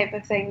was the type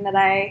of thing that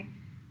I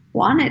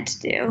wanted to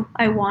do.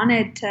 I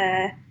wanted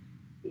to,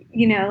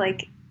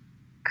 like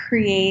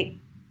create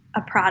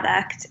a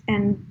product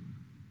and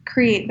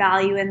create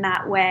value in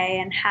that way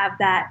and have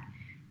that,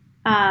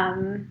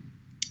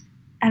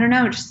 I don't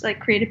know, just like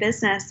create a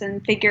business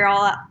and figure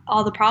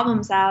all the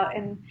problems out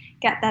and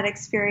get that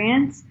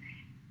experience.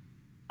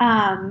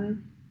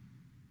 And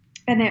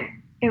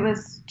it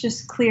was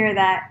just clear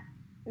that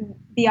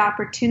the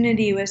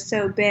opportunity was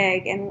so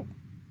big,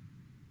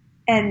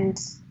 and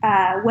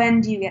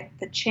when do you get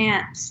the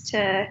chance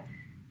to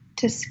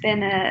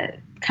spin a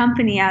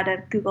company out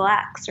of Google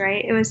X,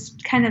 right? It was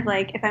kind of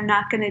like, if I'm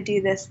not going to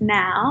do this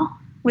now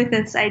with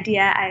this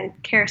idea I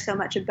care so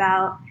much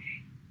about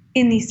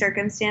in these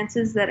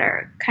circumstances that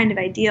are kind of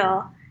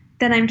ideal,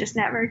 then I'm just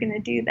never going to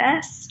do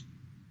this.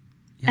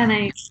 Yeah.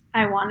 And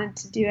I wanted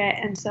to do it,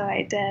 and so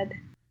I did.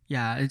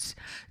 Yeah,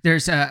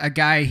 there's a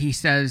guy, he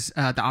says,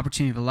 the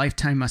opportunity of a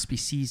lifetime must be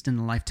seized in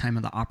the lifetime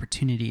of the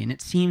opportunity. And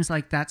it seems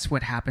like that's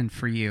what happened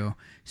for you.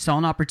 Saw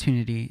an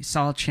opportunity,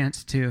 saw a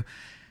chance to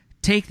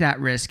take that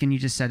risk, and you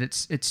just said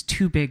it's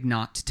too big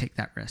not to take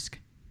that risk.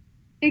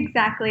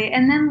 Exactly.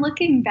 And then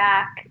looking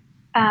back,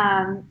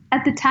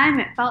 at the time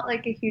it felt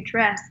like a huge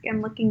risk,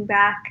 and looking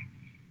back,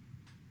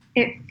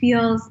 it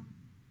feels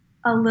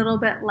a little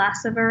bit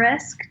less of a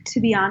risk, to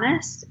be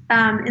honest,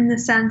 in the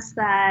sense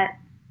that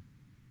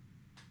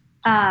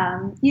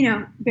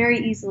very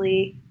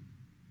easily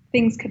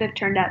things could have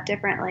turned out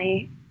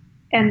differently,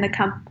 and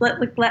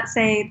let's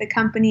say the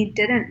company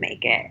didn't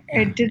make it,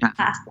 or it didn't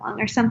last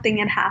long, or something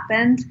had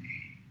happened.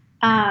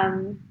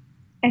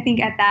 I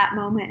think at that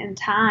moment in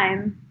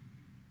time,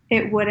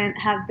 it wouldn't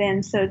have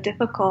been so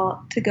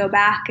difficult to go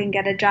back and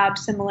get a job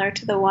similar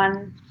to the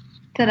one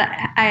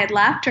that I had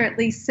left, or at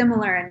least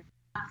similar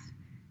enough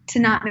to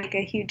not make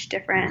a huge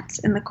difference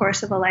in the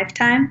course of a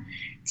lifetime.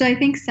 So I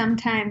think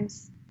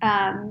sometimes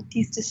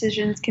these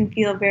decisions can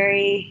feel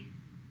very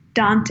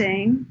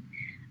daunting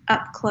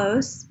up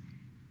close.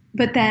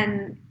 But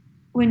then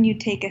when you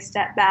take a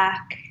step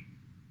back,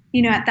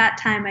 at that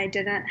time I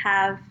didn't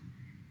have,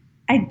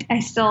 I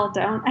still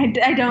don't,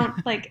 I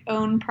don't like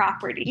own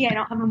property. I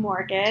don't have a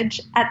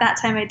mortgage. At that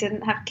time I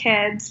didn't have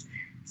kids.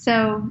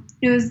 So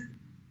it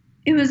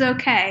was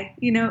okay.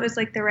 It was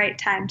like the right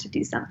time to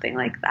do something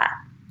like that.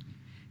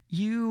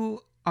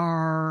 You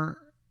are,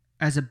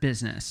 as a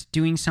business,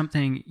 doing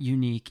something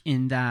unique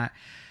in that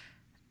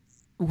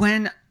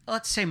when,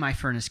 let's say, my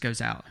furnace goes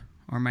out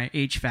or my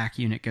HVAC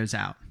unit goes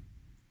out,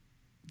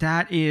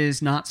 that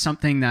is not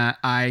something that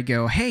I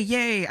go, hey,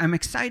 yay, I'm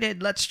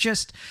excited, let's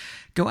just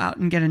go out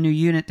and get a new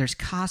unit. There's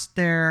cost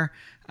there.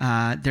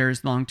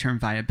 There's long-term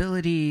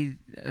viability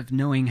of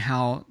knowing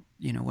how,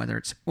 whether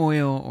it's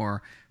oil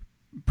or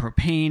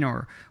propane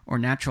or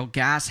natural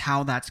gas,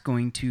 how that's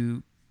going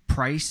to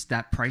price.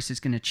 That price is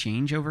going to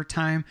change over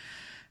time.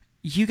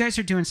 You guys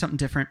are doing something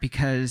different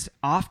because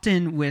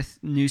often with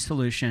new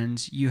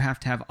solutions, you have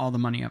to have all the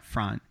money up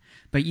front.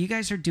 But you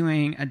guys are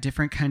doing a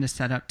different kind of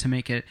setup to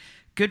make it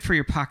good for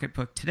your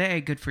pocketbook today,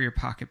 good for your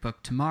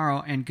pocketbook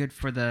tomorrow, and good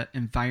for the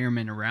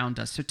environment around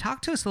us. So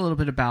talk to us a little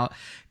bit about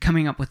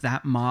coming up with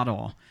that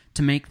model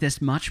to make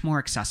this much more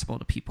accessible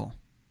to people.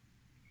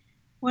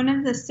 One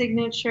of the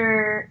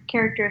signature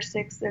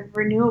characteristics of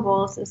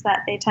renewables is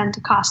that they tend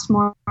to cost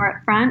more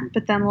up front,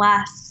 but then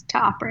less to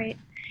operate.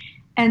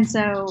 And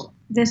so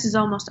this is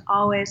almost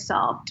always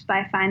solved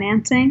by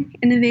financing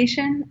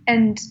innovation.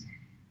 And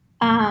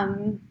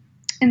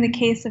in the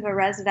case of a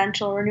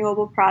residential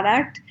renewable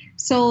product,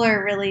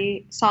 solar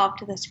really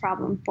solved this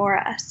problem for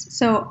us.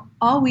 So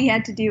all we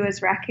had to do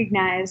is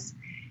recognize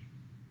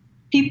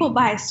people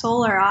buy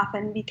solar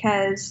often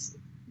because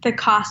the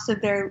cost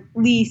of their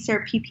lease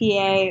or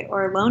PPA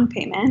or loan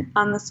payment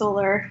on the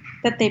solar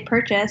that they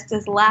purchased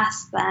is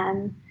less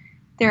than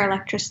their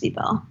electricity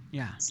bill.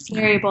 Yeah. So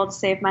they're able to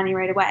save money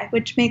right away,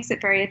 which makes it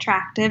very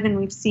attractive. And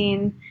we've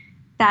seen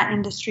that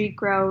industry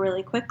grow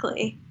really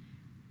quickly.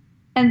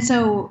 And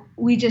so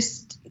we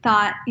just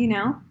thought,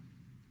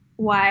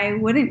 why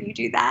wouldn't you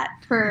do that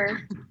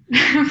for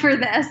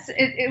this?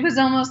 It was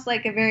almost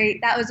like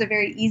that was a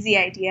very easy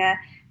idea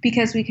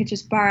because we could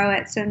just borrow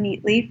it so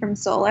neatly from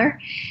solar.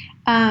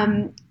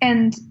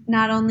 And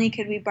not only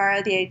could we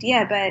borrow the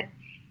idea, but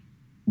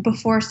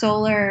before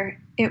solar,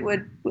 it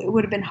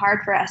would have been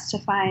hard for us to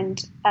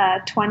find a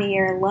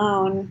 20-year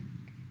loan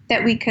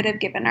that we could have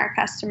given our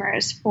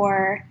customers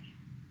for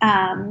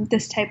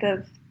this type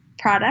of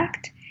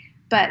product.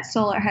 But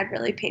solar had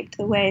really paved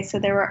the way. So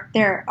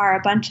there are a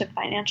bunch of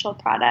financial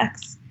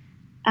products,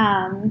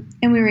 and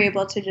we were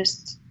able to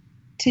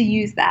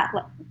use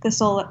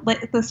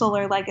the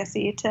solar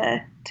legacy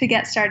to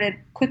get started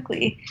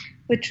quickly,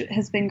 which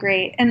has been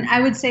great. And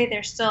I would say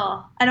there's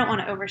still, I don't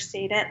want to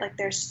overstate it, like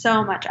there's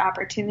so much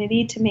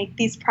opportunity to make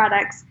these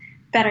products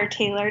better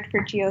tailored for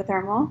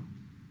geothermal.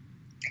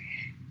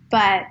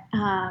 But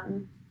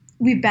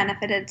we've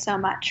benefited so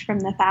much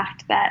from the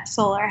fact that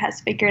solar has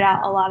figured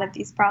out a lot of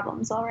these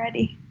problems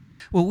already.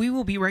 Well, we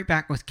will be right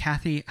back with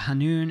Kathy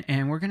Hanoun,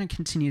 and we're going to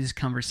continue this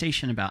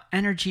conversation about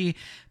energy,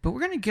 but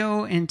we're going to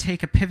go and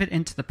take a pivot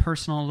into the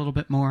personal a little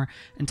bit more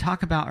and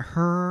talk about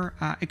her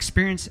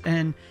experience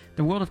in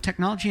the world of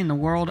technology and the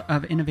world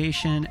of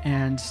innovation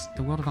and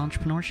the world of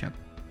entrepreneurship.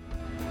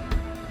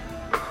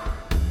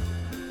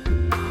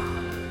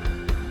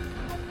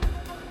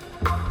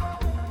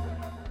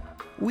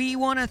 We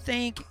want to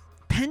thank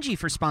Penji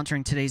for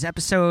sponsoring today's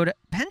episode.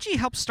 Penji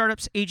helps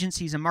startups,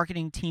 agencies, and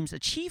marketing teams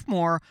achieve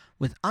more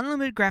with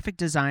unlimited graphic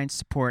design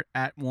support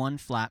at one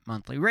flat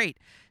monthly rate.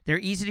 Their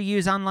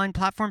easy-to-use online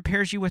platform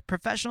pairs you with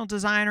professional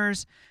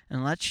designers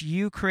and lets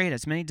you create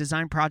as many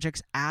design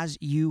projects as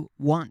you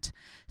want.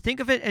 Think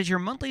of it as your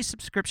monthly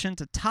subscription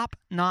to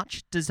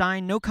top-notch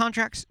design, no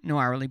contracts, no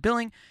hourly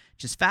billing,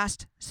 just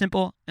fast,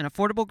 simple, and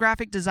affordable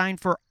graphic design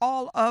for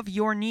all of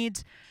your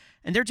needs.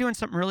 And they're doing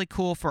something really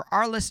cool for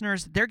our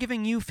listeners. They're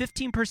giving you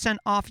 15%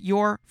 off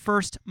your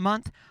first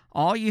month.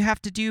 All you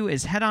have to do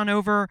is head on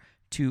over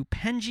to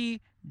penji.com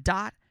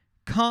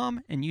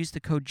and use the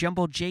code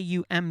JUMBLE,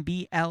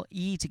 JUMBLE,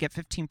 to get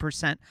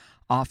 15%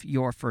 off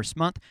your first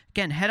month.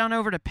 Again, head on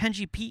over to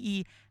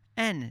penji,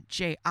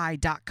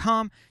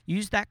 PENJI.com.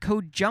 Use that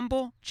code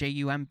JUMBLE,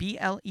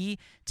 JUMBLE,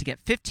 to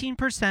get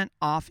 15%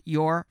 off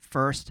your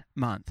first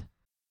month.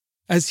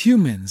 As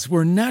humans,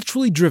 we're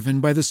naturally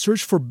driven by the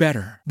search for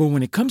better. But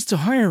when it comes to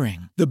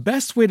hiring, the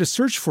best way to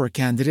search for a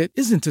candidate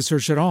isn't to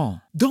search at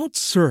all. Don't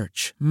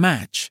search,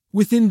 match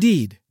with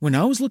Indeed. When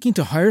I was looking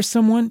to hire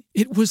someone,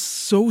 it was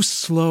so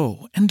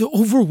slow and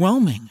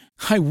overwhelming.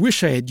 I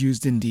wish I had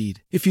used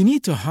Indeed. If you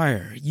need to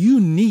hire,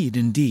 you need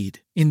Indeed.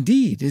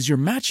 Indeed is your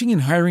matching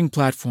and hiring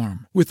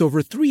platform with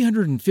over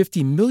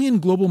 350 million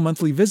global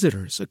monthly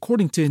visitors,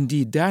 according to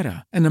Indeed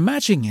data, and a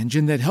matching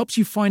engine that helps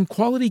you find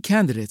quality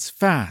candidates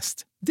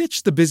fast.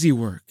 Ditch the busy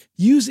work.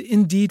 Use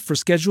Indeed for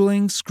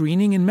scheduling,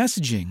 screening, and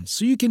messaging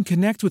so you can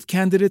connect with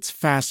candidates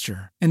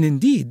faster. And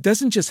Indeed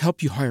doesn't just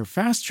help you hire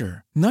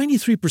faster.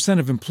 93%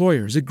 of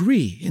employers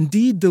agree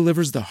Indeed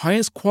delivers the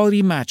highest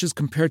quality matches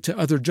compared to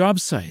other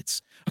job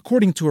sites,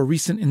 according to a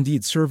recent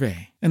Indeed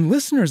survey. And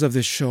listeners of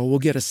this show will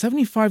get a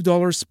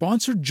 $75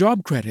 sponsored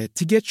job credit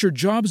to get your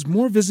jobs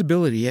more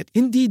visibility at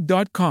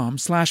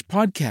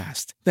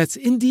Indeed.com/podcast. That's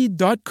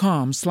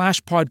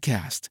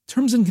Indeed.com/podcast.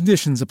 Terms and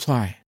conditions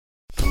apply.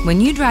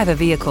 When you drive a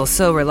vehicle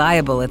so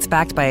reliable it's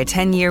backed by a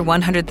 10-year,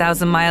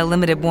 100,000-mile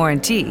limited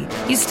warranty,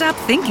 you stop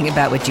thinking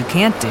about what you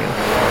can't do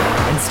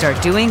and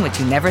start doing what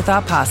you never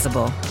thought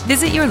possible.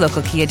 Visit your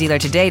local Kia dealer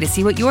today to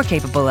see what you're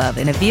capable of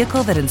in a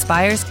vehicle that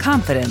inspires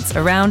confidence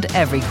around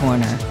every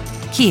corner.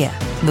 Kia,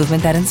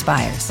 movement that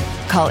inspires.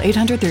 Call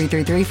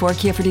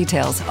 800-333-4KIA for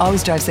details.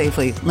 Always drive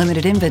safely.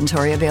 Limited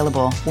inventory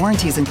available.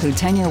 Warranties include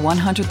 10-year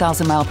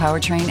 100,000-mile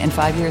powertrain and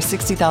 5-year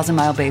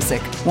 60,000-mile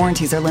basic.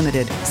 Warranties are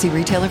limited. See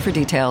retailer for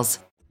details.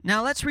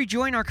 Now let's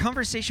rejoin our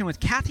conversation with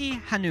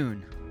Kathy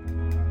Hanoun.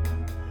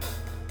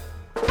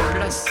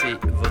 Placez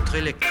votre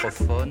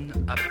électrophone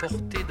à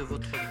portée de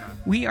votre main.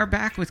 We are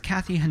back with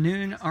Kathy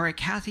Hanoun. All right,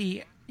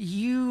 Kathy,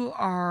 you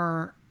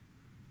are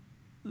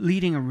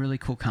leading a really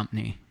cool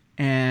company.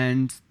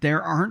 And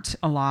there aren't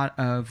a lot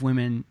of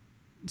women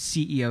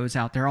CEOs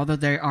out there, although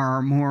there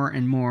are more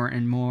and more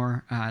and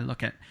more.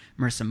 Look at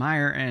Marissa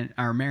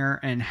Mayer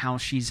and how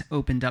she's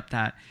opened up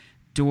that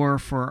door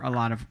for a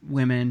lot of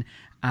women.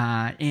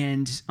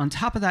 And on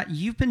top of that,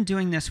 you've been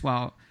doing this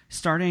while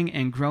starting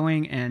and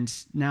growing and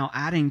now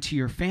adding to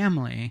your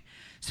family.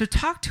 So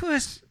talk to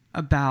us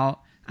about,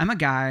 I'm a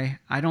guy,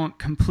 I don't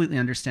completely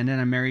understand it.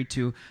 I'm married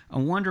to a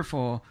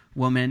wonderful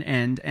woman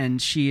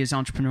and she is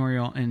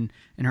entrepreneurial in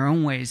her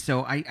own ways.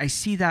 So I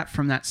see that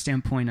from that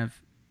standpoint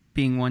of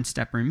being one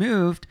step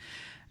removed.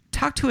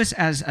 Talk to us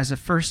as a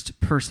first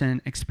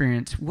person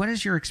experience. What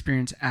is your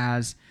experience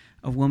as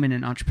a woman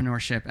in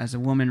entrepreneurship, as a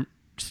woman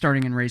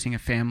starting and raising a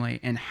family,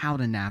 and how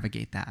to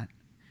navigate that?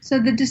 So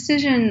the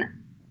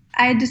decision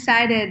I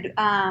decided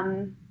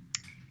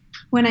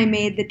when I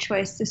made the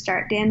choice to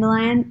start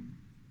Dandelion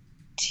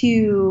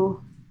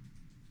to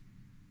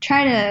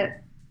try to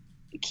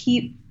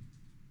keep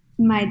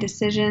my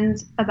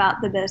decisions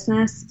about the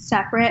business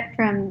separate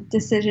from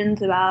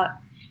decisions about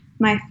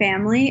my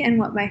family and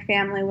what my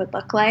family would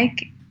look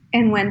like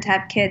and when to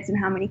have kids and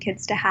how many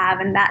kids to have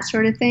and that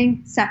sort of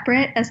thing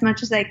separate as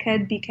much as I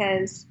could,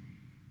 because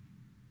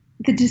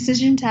the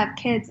decision to have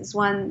kids is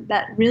one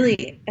that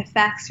really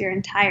affects your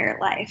entire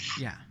life.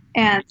 Yeah.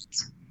 And,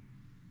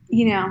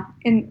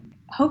 and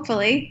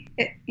hopefully,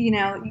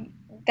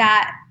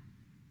 that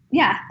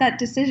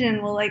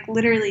decision will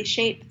literally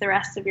shape the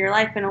rest of your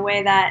life in a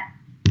way that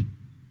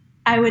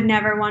I would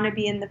never want to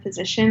be in the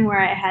position where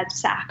I had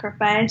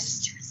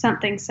sacrificed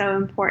something so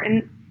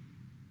important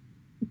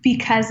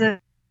because of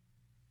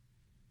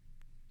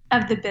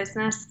the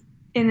business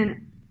in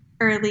an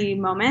early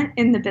moment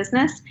in the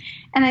business.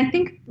 And I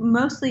think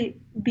mostly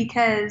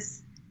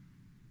because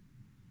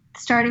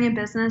starting a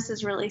business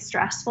is really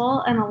stressful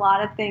and a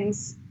lot of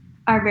things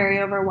are very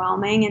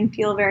overwhelming and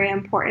feel very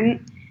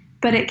important,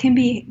 but it can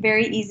be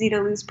very easy to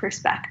lose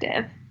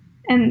perspective.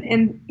 And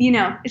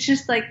it's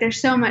just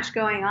there's so much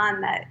going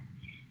on that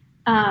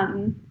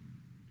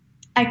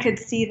I could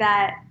see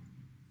that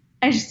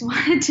I just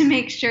wanted to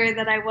make sure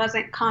that I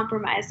wasn't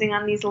compromising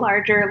on these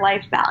larger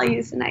life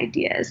values and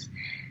ideas.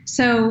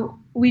 So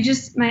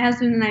my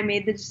husband and I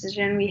made the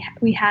decision.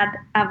 We had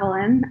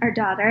Evelyn, our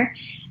daughter,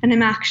 and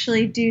I'm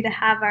actually due to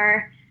have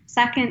our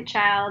second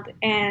child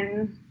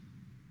in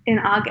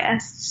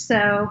August.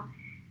 So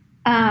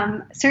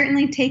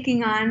certainly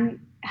taking on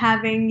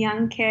having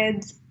young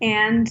kids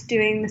and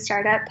doing the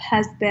startup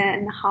has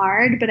been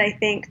hard, but I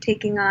think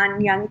taking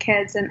on young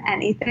kids and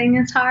anything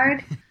is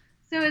hard.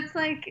 So it's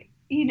like,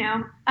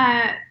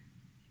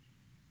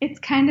 it's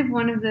kind of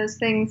one of those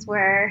things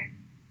where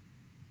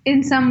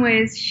in some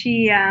ways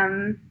she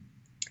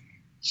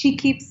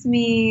keeps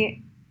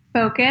me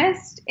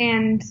focused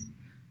and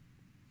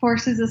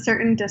forces a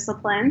certain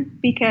discipline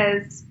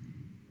because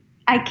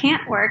I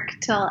can't work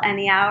till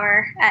any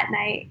hour at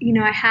night.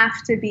 I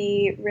have to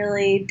be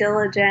really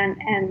diligent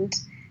and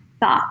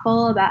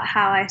thoughtful about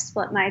how I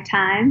split my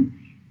time.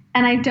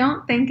 And I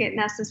don't think it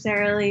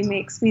necessarily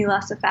makes me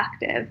less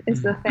effective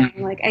is the thing.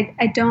 Like,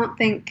 I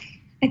think,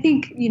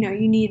 you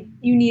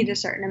need a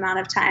certain amount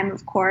of time,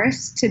 of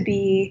course, to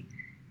be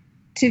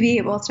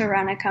able to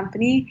run a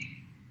company.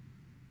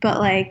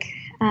 But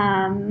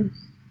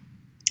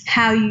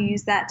how you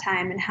use that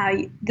time and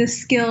the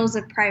skills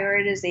of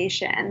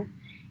prioritization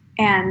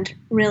and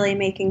really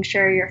making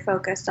sure you're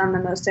focused on the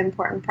most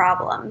important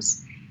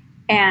problems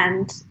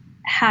and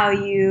how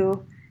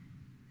you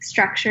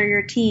structure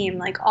your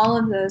team, all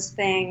of those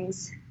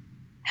things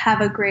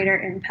have a greater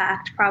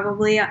impact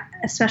probably,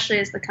 especially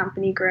as the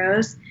company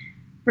grows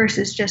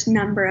versus just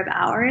number of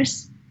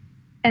hours.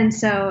 And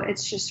so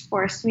it's just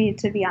forced me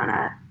to be on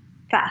a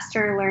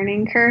faster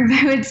learning curve,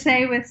 I would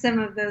say, with some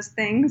of those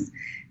things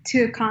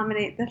to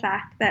accommodate the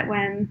fact that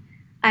when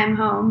I'm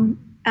home,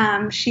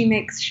 she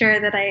makes sure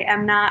that I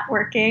am not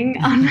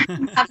working on my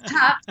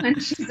laptop when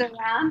she's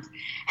around.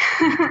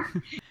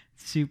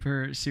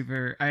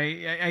 Super.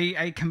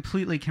 I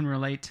completely can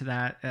relate to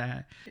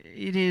that.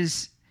 It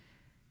is,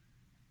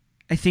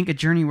 I think, a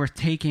journey worth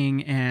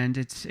taking, and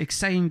it's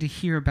exciting to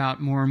hear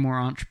about more and more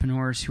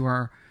entrepreneurs who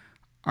are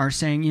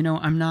saying,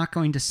 I'm not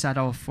going to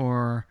settle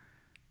for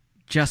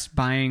just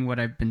buying what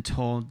I've been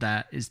told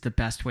that is the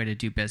best way to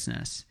do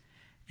business.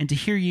 And to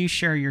hear you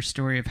share your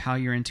story of how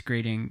you're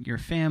integrating your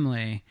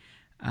family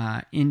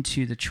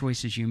into the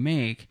choices you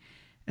make,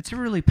 it's a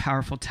really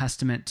powerful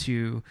testament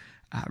to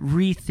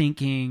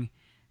rethinking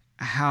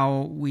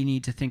how we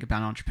need to think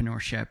about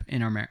entrepreneurship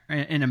in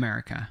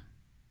America.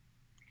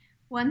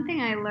 One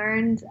thing I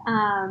learned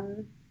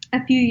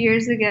a few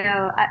years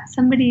ago,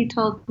 somebody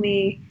told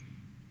me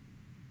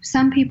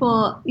some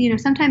people,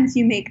 sometimes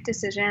you make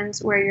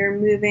decisions where you're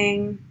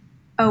moving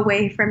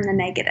away from the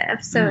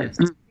negative. So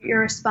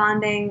your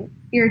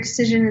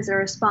decision is a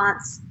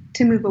response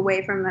to move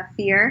away from a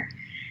fear.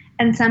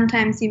 And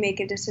sometimes you make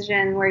a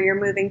decision where you're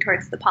moving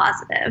towards the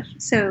positive.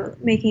 So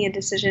making a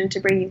decision to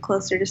bring you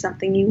closer to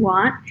something you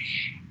want.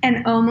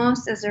 And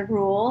almost as a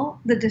rule,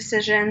 the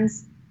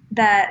decisions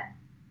that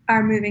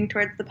are moving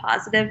towards the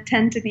positive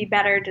tend to be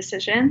better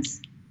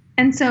decisions.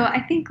 And so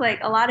I think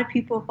a lot of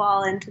people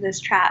fall into this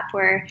trap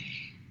where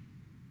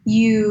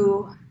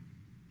you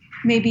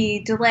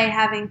maybe delay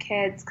having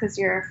kids because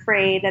you're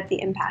afraid of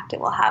the impact it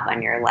will have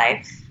on your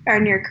life or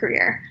on your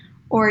career.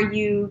 Or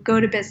you go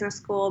to business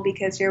school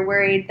because you're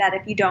worried that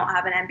if you don't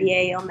have an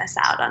MBA, you'll miss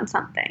out on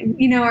something,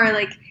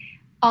 or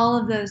all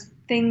of those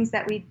things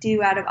that we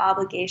do out of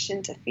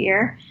obligation to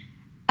fear.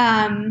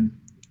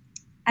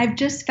 I've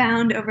just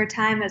found over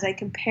time, as I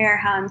compare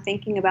how I'm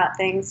thinking about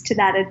things to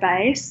that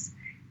advice,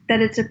 that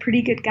it's a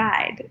pretty good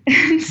guide.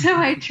 And so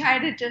I try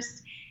to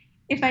just,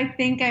 if I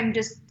think I'm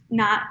just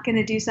not going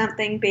to do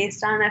something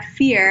based on a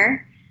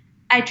fear,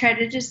 I try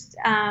to just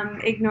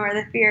ignore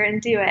the fear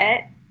and do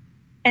it.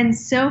 And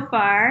so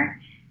far,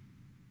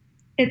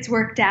 it's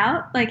worked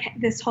out,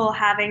 this whole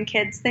having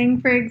kids thing,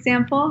 for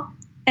example.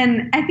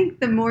 And I think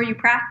the more you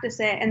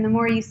practice it and the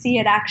more you see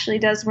it actually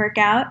does work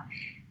out,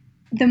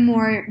 the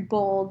more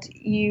bold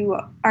you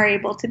are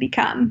able to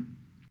become.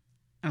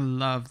 I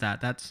love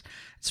that.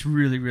 It's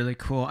really, really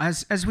cool.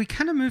 As we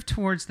kind of move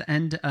towards the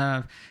end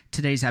of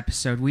today's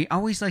episode, we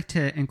always like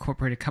to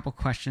incorporate a couple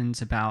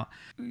questions about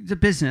the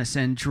business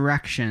and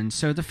direction.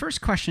 So the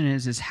first question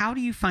is how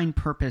do you find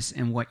purpose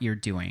in what you're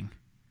doing?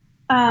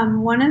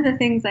 One of the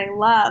things I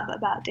love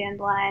about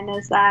Dandelion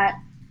is that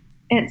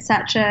it's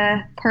such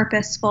a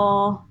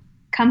purposeful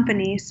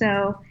company.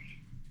 So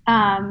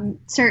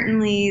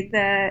certainly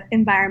the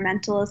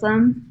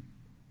environmentalism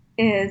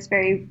is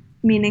very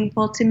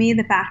meaningful to me.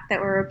 The fact that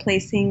we're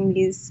replacing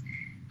these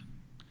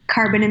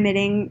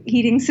carbon-emitting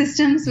heating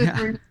systems with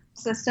renewable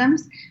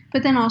systems,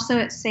 but then also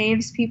it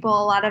saves people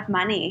a lot of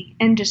money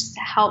and just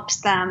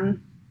helps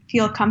them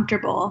feel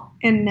comfortable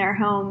in their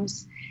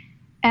homes.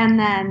 And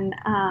then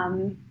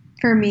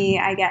for me,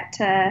 I get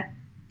to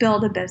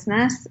build a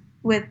business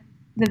with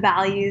the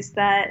values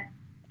that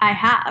I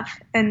have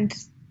and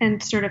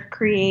sort of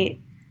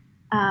create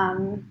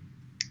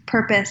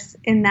purpose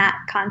in that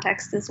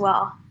context as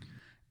well.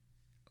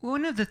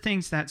 One of the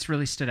things that's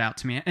really stood out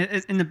to me,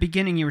 in the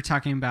beginning you were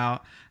talking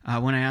about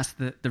when I asked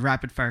the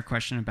rapid fire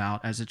question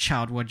about, as a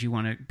child, what do you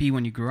want to be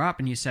when you grew up?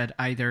 And you said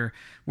either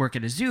work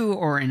at a zoo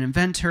or an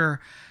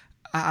inventor.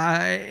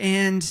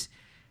 And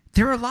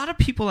there are a lot of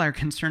people that are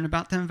concerned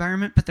about the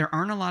environment, but there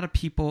aren't a lot of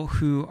people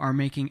who are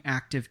making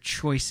active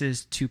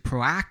choices to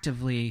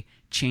proactively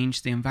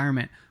change the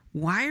environment.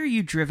 Why are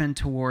you driven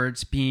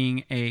towards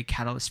being a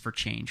catalyst for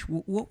change?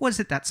 What was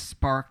it that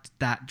sparked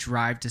that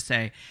drive to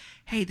say,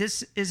 hey,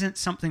 this isn't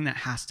something that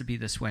has to be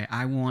this way.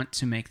 I want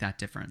to make that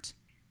difference?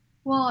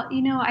 Well,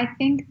 I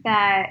think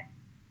that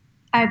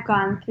I've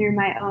gone through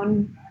my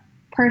own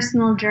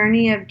personal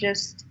journey of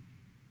just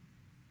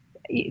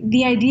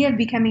the idea of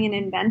becoming an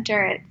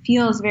inventor. It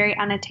feels very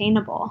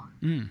unattainable,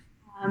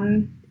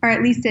 or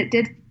at least it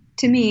did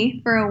to me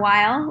for a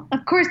while.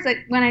 Of course,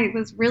 like when I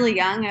was really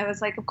young, I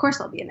was like, of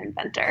course I'll be an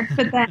inventor.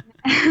 But then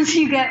as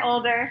you get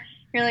older,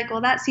 you're like,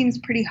 well, that seems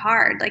pretty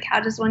hard. Like, how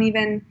does one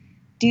even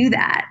do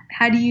that?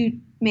 How do you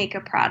make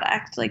a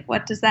product? Like,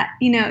 what does that,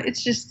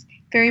 it's just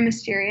very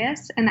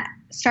mysterious. And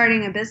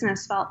starting a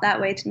business felt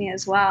that way to me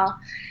as well.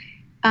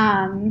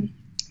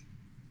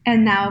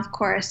 And now, of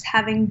course,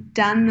 having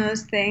done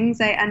those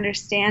things, I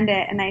understand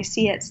it and I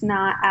see it's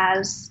not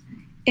as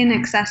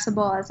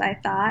inaccessible as I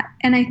thought.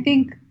 And I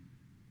think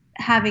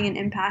having an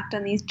impact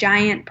on these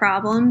giant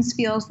problems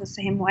feels the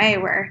same way,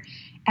 where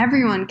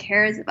everyone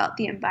cares about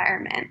the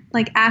environment.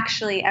 Like,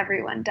 actually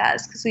everyone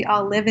does, because we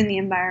all live in the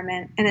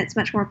environment and it's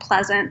much more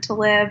pleasant to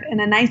live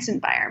in a nice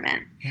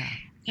environment.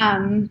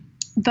 Yeah.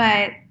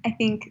 But I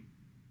think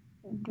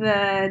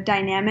the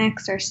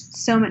dynamics are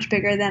so much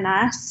bigger than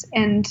us,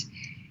 and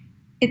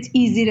it's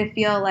easy to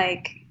feel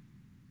like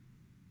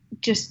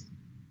just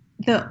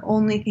the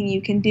only thing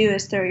you can do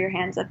is throw your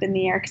hands up in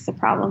the air because the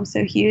problem's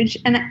so huge.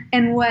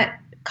 And what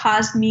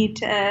caused me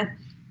to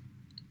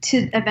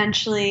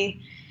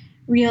eventually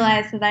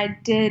realize that I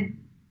did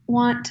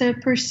want to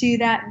pursue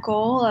that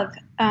goal of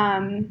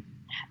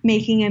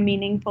making a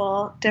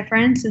meaningful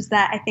difference is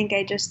that I think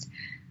I just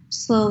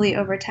slowly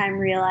over time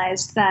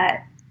realized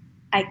that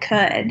I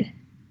could.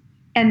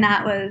 And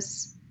that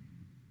was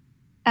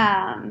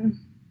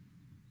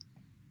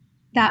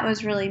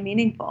really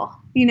meaningful.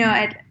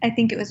 I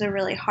think it was a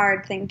really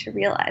hard thing to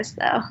realize,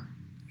 though.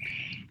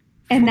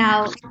 And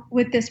now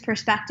with this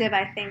perspective,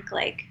 I think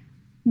like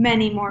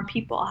many more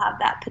people have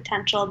that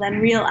potential than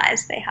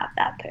realize they have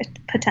that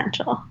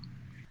potential.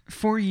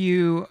 For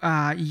you,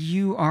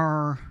 you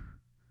are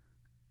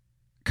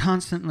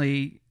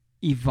constantly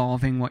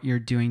evolving what you're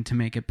doing to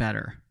make it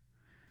better.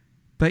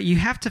 But you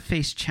have to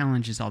face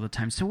challenges all the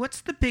time. So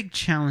what's the big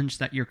challenge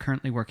that you're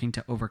currently working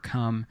to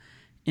overcome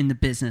in the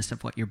business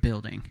of what you're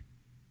building?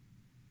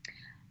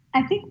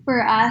 I think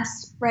for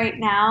us right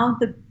now,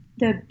 the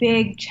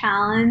big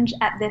challenge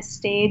at this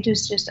stage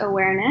is just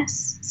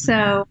awareness.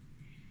 So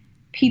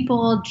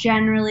people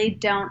generally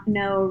don't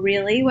know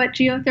really what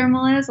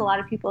geothermal is. A lot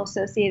of people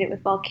associate it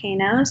with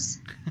volcanoes.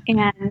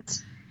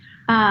 And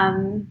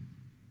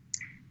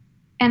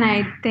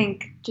I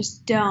think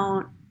just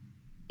don't,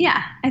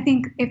 I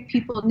think if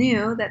people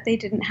knew that they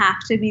didn't have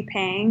to be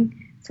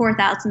paying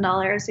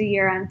 $4,000 a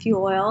year on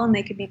fuel oil, and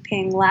they could be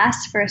paying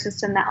less for a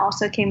system that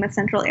also came with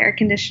central air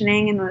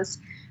conditioning and was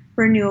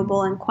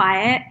renewable and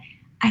quiet,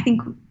 I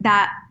think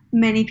that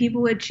many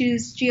people would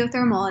choose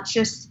geothermal. It's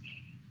just,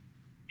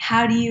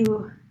 how do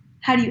you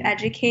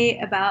educate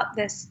about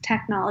this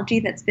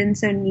technology that's been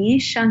so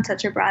niche on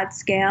such a broad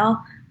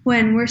scale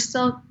when we're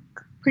still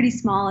pretty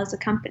small as a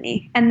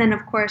company? And then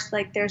of course,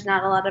 like, there's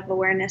not a lot of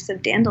awareness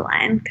of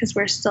Dandelion because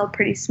we're still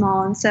pretty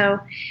small. And so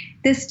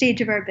this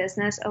stage of our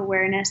business,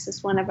 awareness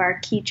is one of our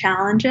key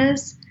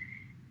challenges.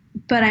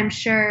 But I'm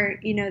sure,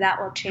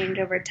 that will change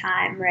over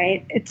time,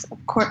 right? It's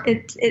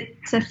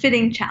a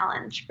fitting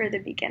challenge for the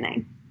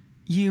beginning.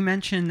 You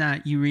mentioned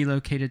that you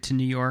relocated to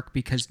New York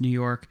because New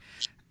York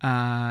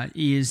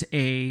is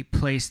a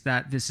place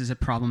that this is a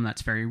problem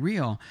that's very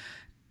real.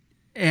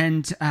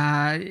 And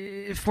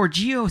for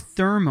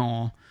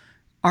geothermal,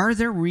 are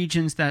there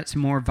regions that's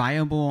more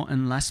viable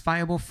and less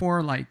viable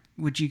for? Like,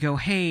 would you go,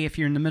 hey, if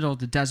you're in the middle of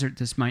the desert,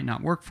 this might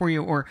not work for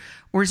you? Or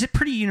is it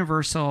pretty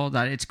universal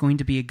that it's going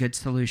to be a good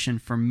solution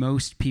for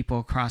most people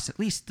across at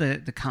least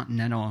the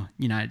continental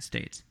United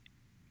States?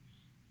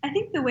 I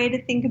think the way to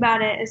think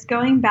about it is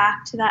going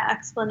back to that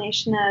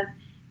explanation of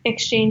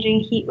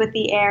exchanging heat with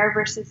the air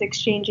versus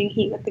exchanging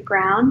heat with the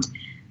ground.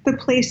 The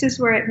places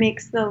where it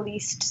makes the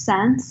least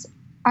sense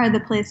are the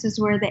places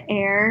where the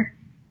air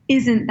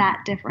isn't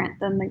that different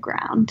than the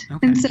ground.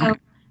 Okay. And so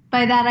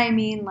by that I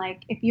mean,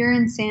 like, if you're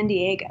in San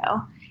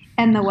Diego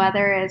and the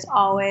weather is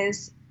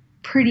always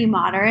pretty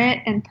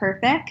moderate and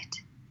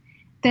perfect,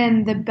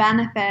 then the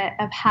benefit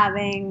of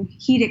having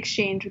heat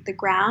exchange with the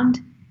ground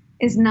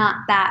is not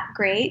that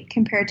great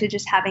compared to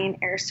just having an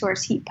air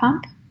source heat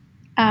pump,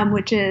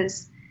 which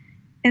is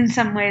in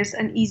some ways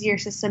an easier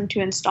system to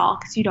install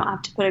because you don't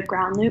have to put a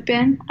ground loop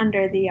in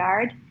under the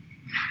yard.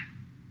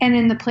 And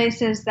in the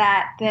places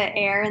that the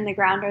air and the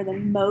ground are the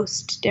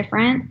most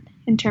different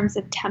in terms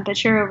of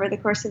temperature over the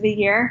course of a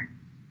year,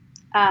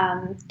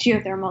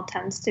 geothermal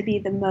tends to be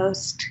the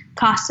most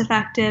cost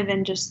effective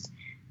and just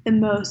the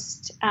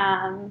most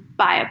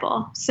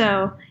viable.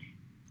 So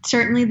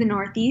certainly the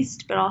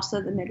Northeast, but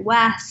also the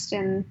Midwest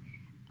and,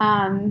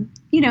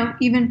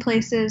 even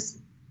places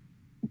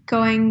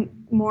going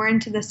more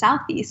into the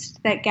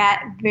Southeast that get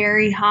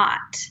very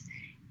hot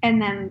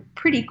and then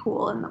pretty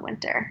cool in the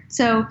winter.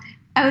 So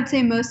I would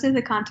say most of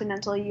the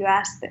continental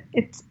U.S.,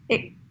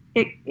 it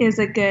is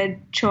a good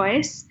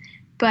choice,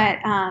 but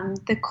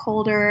the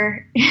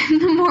colder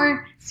and the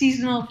more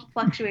seasonal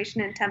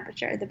fluctuation in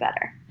temperature, the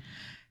better.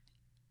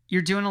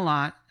 You're doing a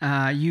lot.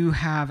 You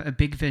have a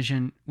big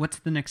vision. What's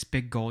the next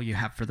big goal you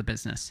have for the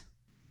business?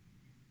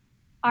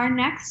 Our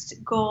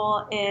next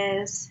goal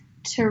is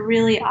to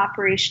really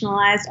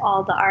operationalize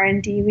all the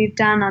R&D we've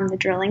done on the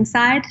drilling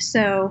side.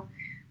 So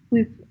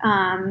we've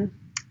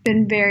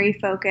been very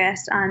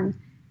focused on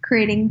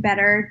creating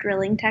better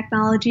drilling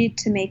technology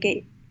to make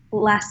it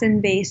less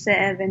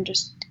invasive and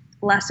just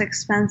less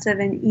expensive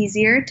and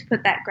easier to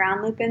put that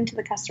ground loop into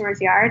the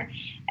customer's yard.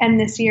 And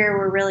this year,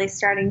 we're really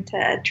starting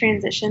to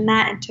transition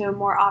that into a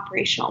more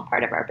operational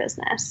part of our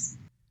business.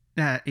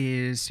 That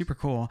is super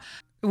cool.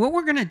 What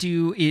we're going to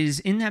do is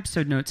in the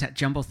episode notes at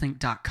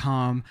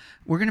jumblethink.com,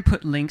 we're going to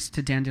put links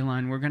to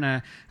Dandelion. We're going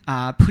to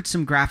put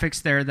some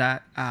graphics there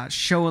that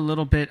show a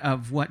little bit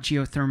of what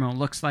geothermal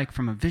looks like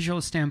from a visual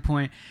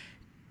standpoint.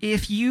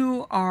 If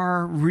you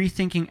are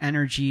rethinking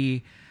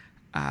energy,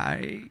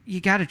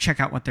 you got to check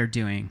out what they're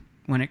doing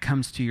when it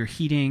comes to your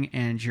heating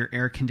and your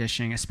air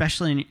conditioning,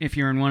 especially if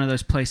you're in one of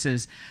those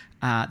places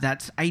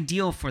that's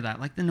ideal for that,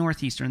 like the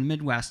Northeast or the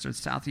Midwest or the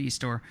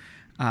Southeast or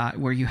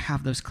where you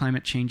have those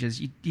climate changes.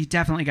 You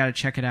definitely got to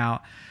check it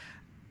out.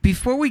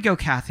 Before we go,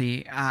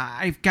 Kathy,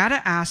 I've got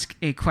to ask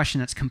a question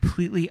that's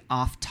completely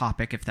off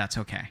topic, if that's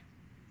okay.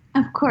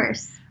 Of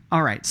course.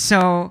 All right.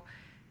 So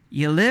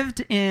you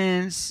lived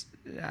in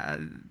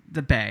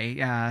the Bay,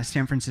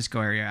 San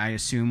Francisco area, I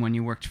assume, when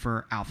you worked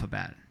for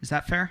Alphabet. Is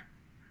that fair?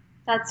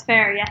 That's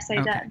fair. Yes, I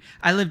did.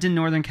 I lived in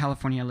Northern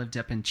California. I lived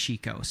up in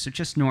Chico, so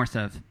just north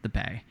of the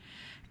Bay.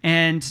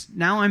 And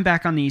now I'm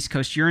back on the East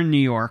Coast. You're in New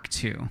York,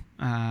 too.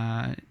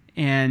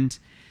 And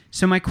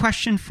so my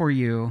question for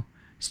you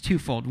is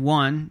twofold.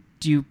 One,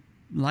 do you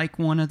like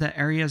one of the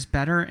areas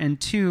better? And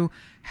two,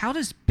 how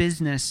does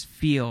business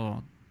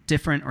feel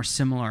different or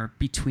similar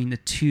between the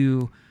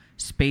two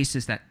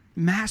spaces that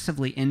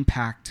massively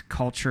impact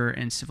culture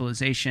and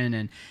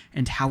civilization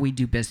and how we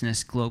do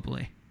business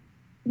globally?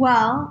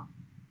 Well,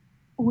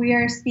 we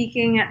are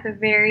speaking at the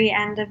very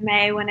end of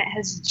May when it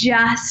has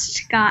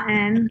just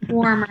gotten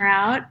warmer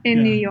out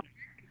in New York.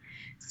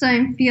 So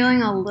I'm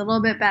feeling a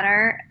little bit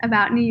better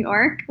about New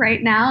York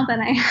right now than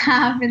I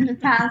have in the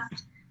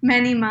past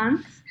many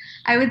months.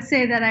 I would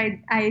say that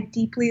I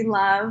deeply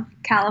love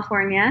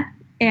California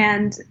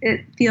and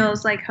it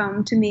feels like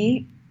home to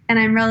me. And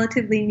I'm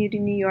relatively new to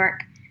New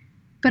York,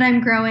 but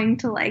I'm growing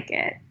to like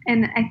it.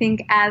 And I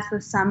think as the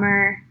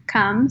summer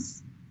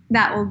comes,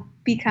 that will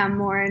become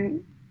more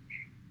and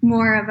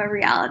more of a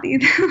reality.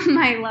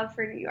 My love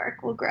for New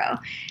York will grow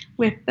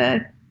with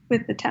the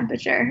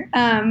temperature.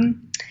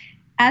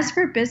 As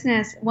for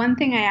business, one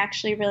thing I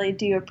actually really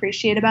do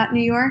appreciate about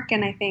New York,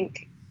 and I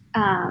think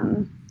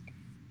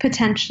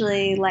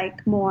potentially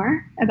like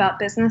more about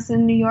business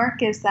in New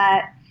York, is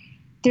that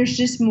there's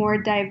just more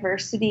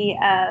diversity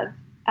of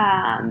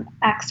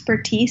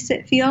expertise,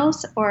 it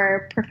feels,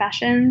 or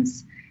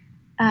professions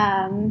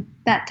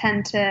that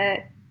tend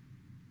to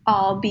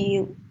all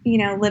be,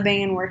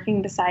 living and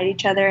working beside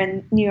each other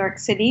in New York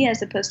City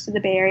as opposed to the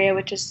Bay Area,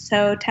 which is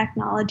so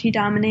technology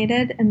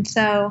dominated. And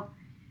so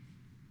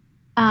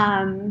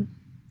I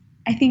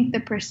think the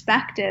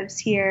perspectives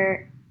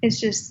here is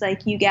just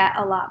like you get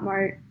a lot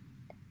more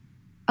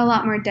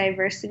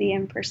diversity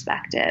and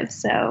perspective.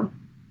 So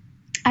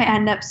I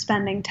end up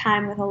spending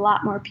time with a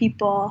lot more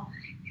people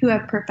who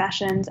have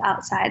professions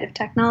outside of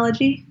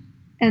technology.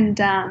 And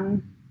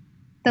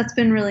that's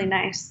been really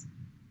nice.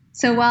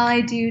 So while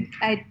I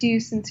do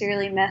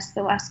sincerely miss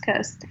the West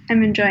Coast,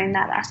 I'm enjoying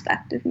that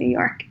aspect of New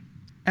York.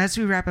 As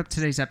we wrap up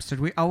today's episode,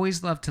 we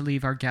always love to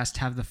leave our guests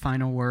have the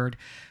final word.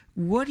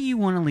 What do you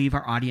want to leave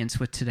our audience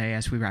with today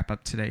as we wrap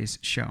up today's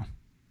show?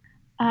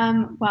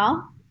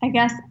 Well, I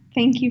guess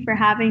thank you for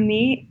having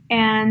me.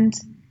 And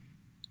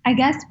I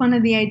guess one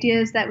of the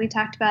ideas that we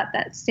talked about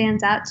that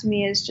stands out to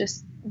me is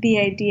just the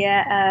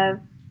idea of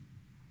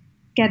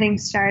getting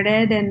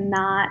started and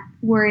not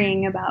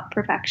worrying about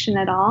perfection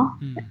at all.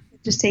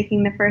 Just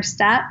taking the first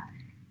step.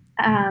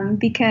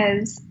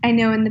 Because I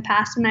know in the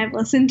past when I've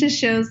listened to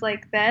shows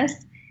like this,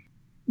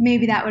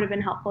 maybe that would have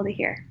been helpful to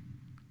hear.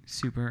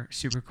 Super,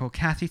 super cool.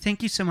 Kathy,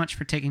 thank you so much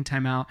for taking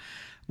time out.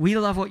 We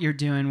love what you're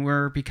doing.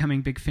 We're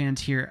becoming big fans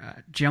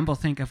here.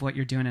 Jumblethink of what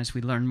you're doing as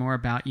we learn more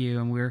about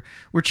you. And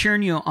we're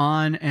cheering you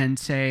on and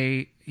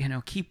say,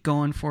 keep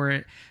going for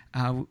it.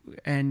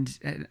 And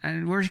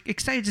we're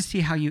excited to see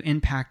how you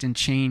impact and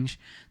change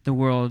the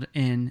world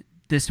in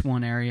this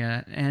one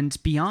area. And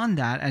beyond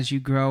that, as you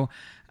grow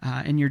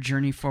in your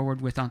journey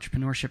forward with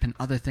entrepreneurship and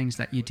other things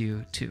that you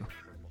do too.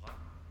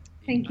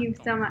 Thank you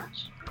so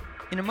much.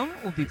 In a moment,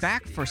 we'll be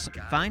back for some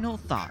final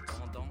thoughts.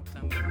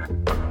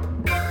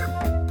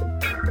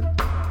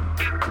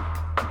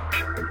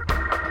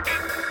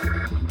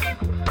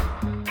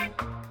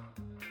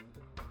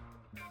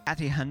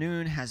 Kathy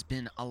Hanoun has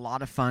been a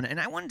lot of fun,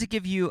 and I wanted to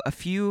give you a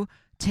few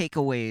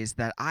takeaways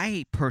that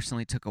I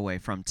personally took away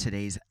from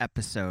today's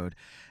episode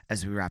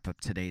as we wrap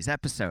up today's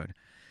episode.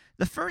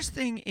 The first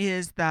thing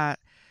is that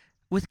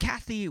with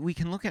Kathy, we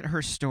can look at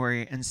her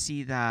story and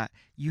see that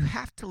you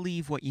have to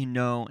leave what you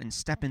know and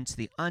step into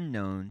the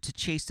unknown to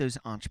chase those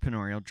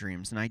entrepreneurial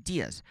dreams and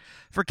ideas.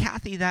 For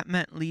Kathy, that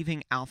meant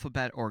leaving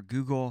Alphabet or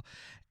Google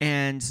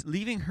and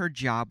leaving her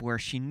job where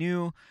she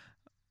knew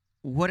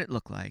what it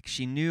looked like.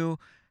 She knew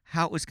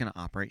how it was going to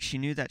operate. She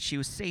knew that she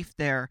was safe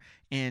there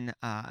in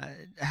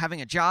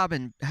having a job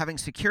and having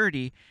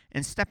security,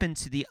 and step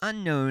into the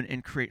unknown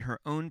and create her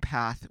own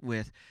path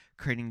with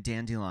creating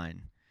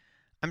Dandelion.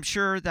 I'm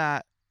sure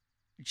that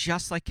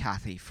just like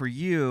Kathy, for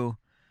you,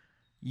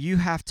 you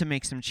have to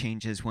make some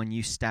changes when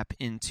you step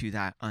into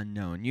that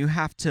unknown. You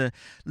have to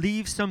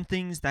leave some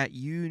things that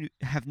you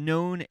have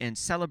known and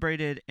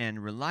celebrated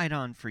and relied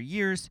on for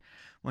years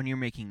when you're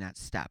making that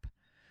step.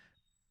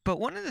 But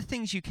one of the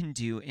things you can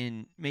do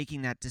in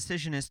making that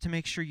decision is to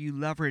make sure you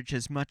leverage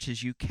as much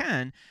as you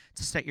can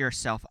to set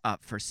yourself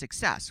up for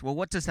success. Well,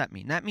 what does that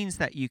mean? That means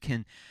that you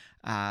can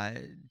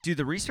do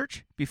the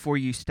research before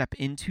you step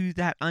into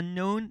that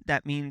unknown.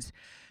 That means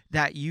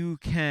that you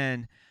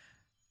can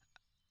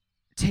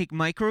take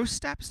micro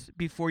steps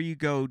before you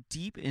go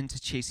deep into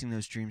chasing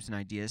those dreams and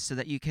ideas, so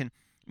that you can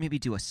maybe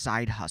do a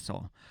side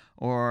hustle,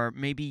 or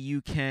maybe you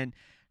can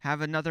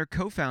have another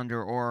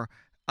co-founder or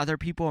other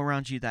people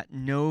around you that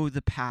know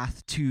the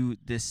path to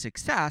this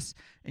success,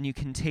 and you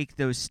can take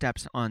those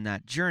steps on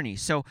that journey.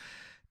 So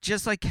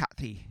just like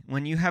Kathy,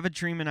 when you have a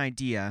dream and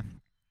idea,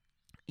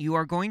 you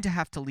are going to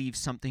have to leave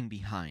something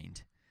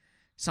behind.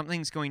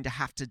 Something's going to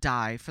have to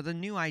die for the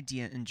new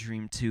idea and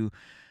dream to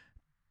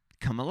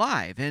come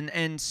alive.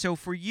 And so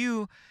for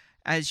you,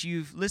 as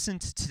you've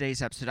listened to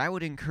today's episode, I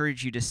would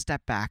encourage you to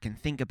step back and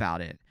think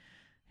about it.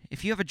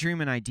 If you have a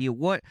dream and idea,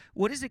 what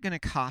is it going to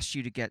cost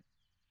you to get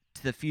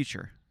to the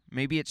future?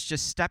 Maybe it's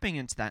just stepping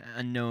into that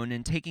unknown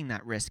and taking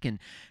that risk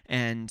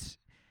and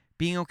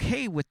being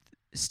okay with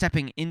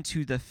stepping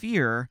into the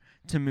fear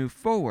to move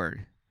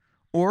forward.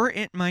 Or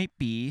it might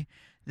be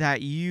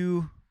that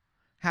you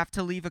have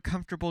to leave a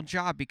comfortable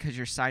job because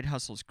your side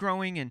hustle is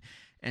growing,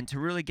 and to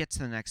really get to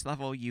the next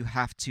level, you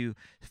have to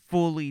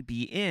fully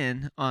be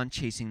in on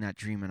chasing that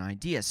dream and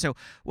idea. So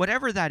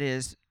whatever that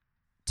is,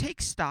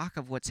 take stock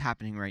of what's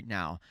happening right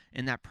now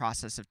in that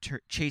process of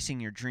chasing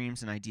your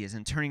dreams and ideas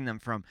and turning them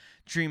from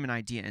dream and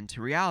idea into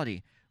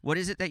reality. What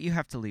is it that you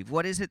have to leave?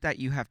 What is it that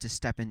you have to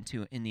step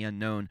into in the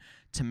unknown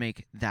to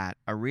make that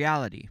a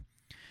reality?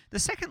 The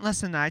second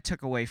lesson that I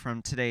took away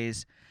from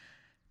today's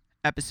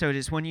episode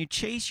is when you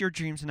chase your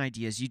dreams and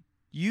ideas,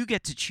 you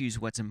get to choose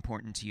what's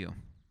important to you.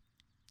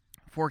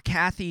 For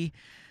Kathy,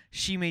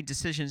 she made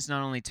decisions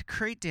not only to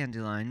create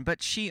Dandelion,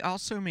 but she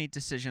also made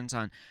decisions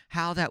on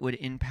how that would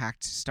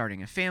impact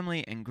starting a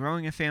family and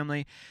growing a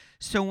family.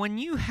 So when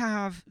you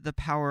have the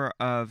power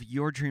of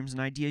your dreams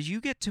and ideas, you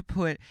get to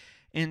put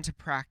into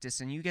practice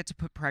and you get to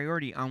put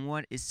priority on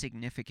what is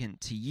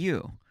significant to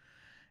you.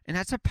 And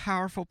that's a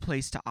powerful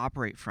place to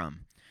operate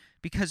from.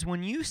 Because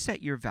when you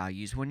set your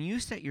values, when you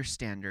set your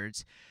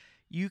standards,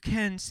 you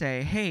can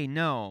say, hey,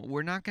 no,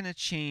 we're not going to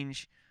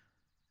change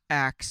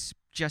X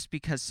just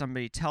because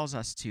somebody tells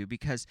us to,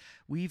 because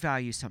we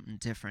value something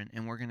different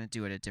and we're going to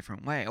do it a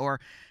different way.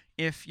 Or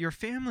if your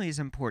family is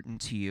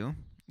important to you,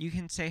 you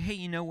can say, hey,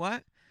 you know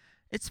what?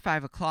 It's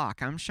 5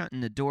 o'clock. I'm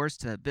shutting the doors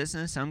to the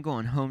business. I'm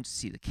going home to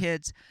see the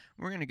kids.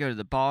 We're going to go to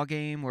the ball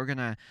game. We're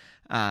going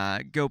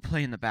to go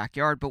play in the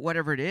backyard. But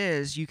whatever it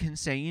is, you can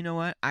say, you know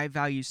what? I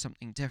value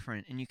something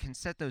different. And you can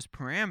set those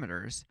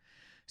parameters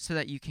so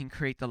that you can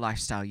create the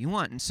lifestyle you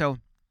want. And so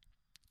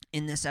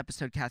in this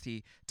episode,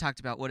 Kathy talked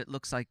about what it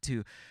looks like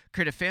to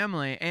create a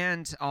family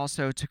and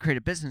also to create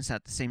a business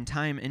at the same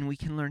time. And we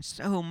can learn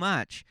so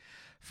much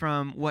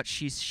from what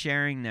she's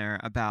sharing there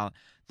about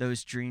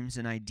those dreams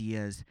and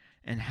ideas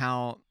and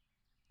how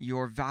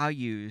your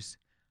values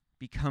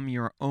become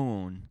your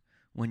own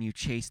when you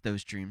chase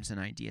those dreams and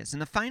ideas.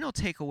 And the final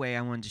takeaway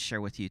I wanted to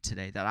share with you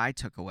today that I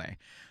took away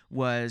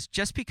was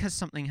just because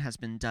something has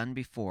been done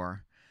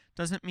before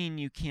doesn't mean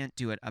you can't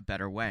do it a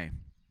better way.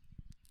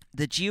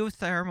 The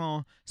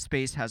geothermal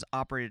space has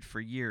operated for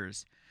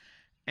years,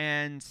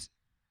 and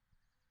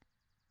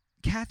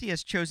Kathy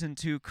has chosen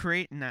to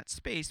create in that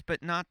space,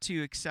 but not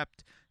to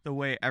accept the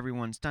way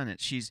everyone's done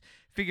it. She's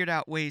figured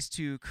out ways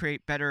to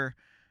create better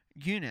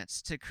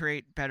units, to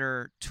create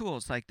better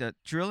tools like the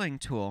drilling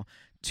tool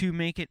to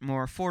make it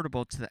more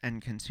affordable to the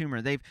end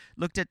consumer. They've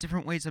looked at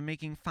different ways of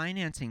making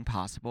financing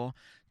possible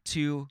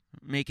to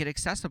make it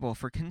accessible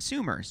for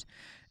consumers.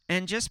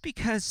 And just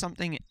because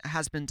something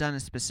has been done a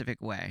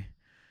specific way,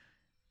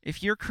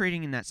 if you're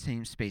creating in that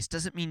same space,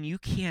 doesn't mean you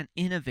can't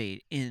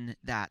innovate in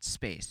that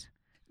space.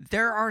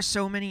 There are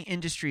so many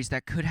industries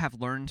that could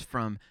have learned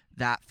from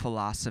that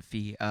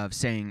philosophy of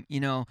saying, you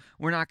know,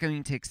 we're not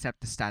going to accept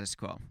the status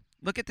quo.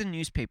 Look at the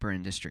newspaper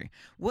industry.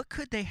 What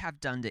could they have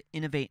done to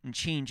innovate and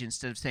change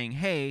instead of saying,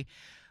 hey,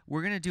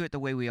 we're going to do it the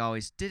way we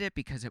always did it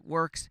because it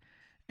works,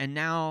 and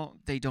now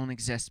they don't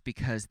exist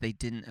because they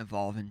didn't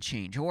evolve and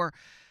change? Or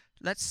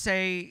let's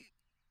say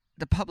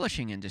the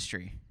publishing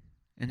industry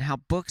and how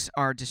books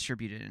are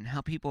distributed and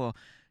how people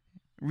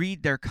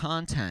read their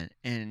content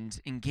and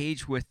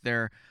engage with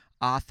their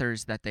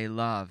authors that they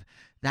love.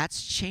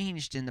 That's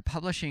changed, and the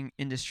publishing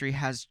industry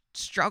has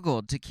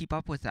struggled to keep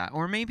up with that.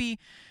 Or maybe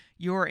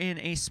you're in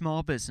a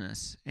small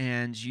business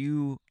and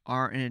you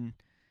are an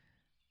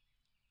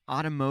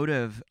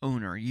automotive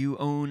owner. You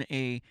own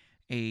a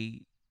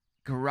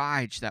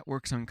garage that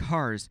works on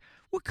cars.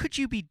 What could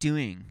you be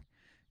doing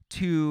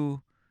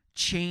to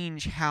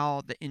change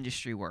how the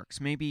industry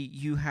works? Maybe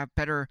you have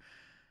better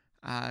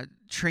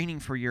training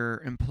for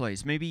your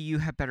employees. Maybe you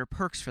have better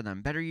perks for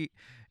them, better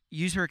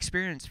user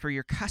experience for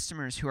your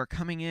customers who are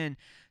coming in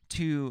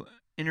to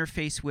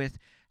interface with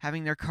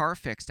having their car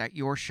fixed at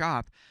your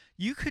shop.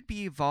 You could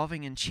be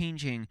evolving and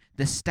changing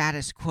the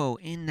status quo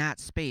in that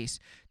space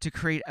to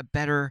create a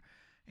better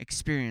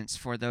experience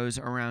for those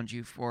around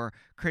you, for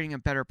creating a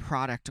better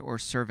product or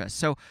service.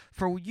 So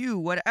for you,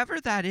 whatever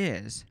that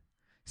is,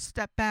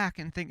 step back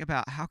and think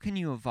about how can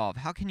you evolve?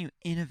 How can you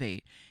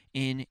innovate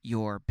in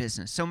your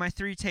business? So my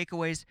 3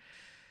 takeaways: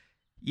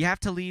 you have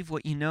to leave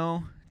what you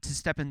know to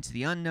step into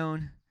the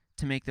unknown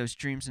to make those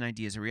dreams and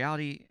ideas a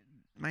reality.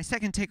 My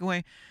second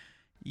takeaway: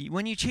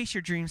 when you chase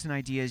your dreams and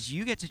ideas,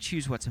 you get to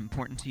choose what's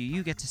important to you.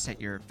 You get to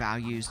set your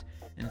values.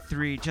 And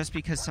 3, just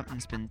because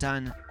something's been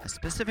done a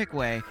specific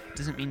way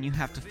doesn't mean you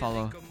have to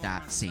follow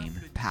that same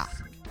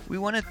path. We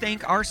want to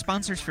thank our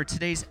sponsors for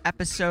today's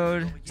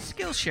episode,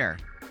 Skillshare.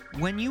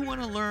 When you want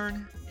to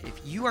learn, if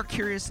you are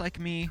curious like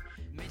me,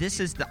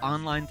 this is the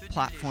online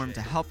platform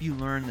to help you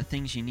learn the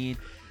things you need.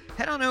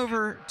 Head on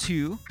over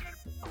to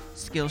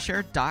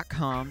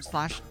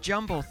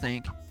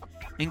Skillshare.com/JumbleThink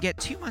and get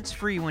 2 months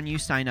free when you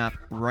sign up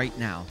right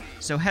now.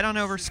 So head on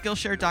over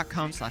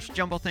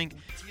Skillshare.com/JumbleThink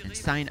and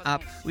sign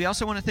up. We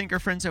also want to thank our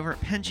friends over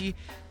at Penji.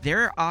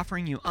 They're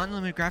offering you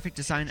unlimited graphic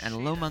design at a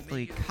low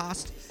monthly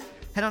cost.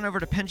 Head on over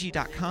to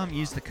Penji.com,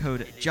 use the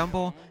code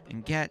JUMBLE,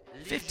 and get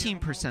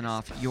 15%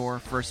 off your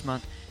first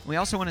month. We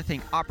also want to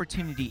thank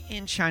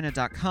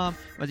OpportunityInChina.com.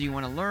 Whether you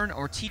want to learn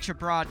or teach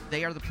abroad,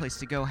 they are the place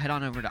to go. Head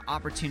on over to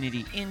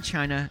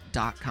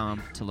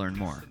OpportunityInChina.com to learn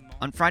more.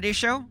 On Friday's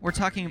show, we're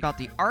talking about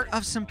the art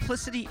of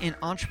simplicity in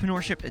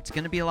entrepreneurship. It's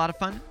going to be a lot of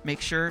fun.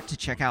 Make sure to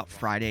check out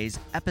Friday's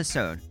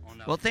episode.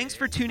 Well, thanks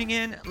for tuning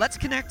in. Let's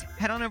connect.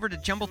 Head on over to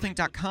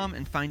JumbleThink.com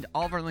and find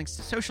all of our links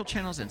to social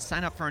channels and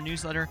sign up for our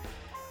newsletter.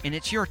 And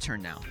it's your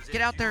turn now.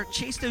 Get out there,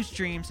 chase those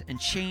dreams, and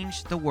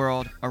change the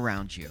world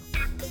around you.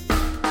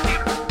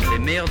 Les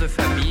mères de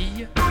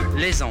famille,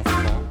 les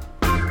enfants,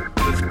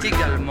 peuvent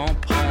également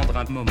prendre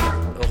un moment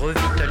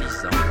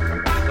revitalisant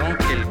dans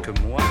quelques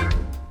mois,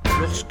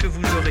 lorsque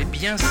vous aurez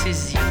bien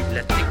saisi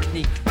la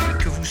technique et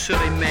que vous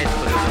serez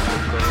maître de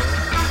votre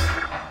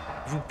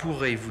corps. Vous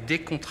pourrez vous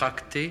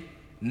décontracter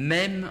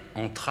même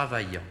en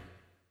travaillant.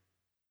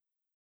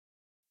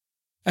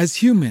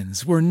 As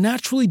humans, we're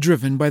naturally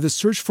driven by the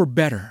search for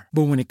better.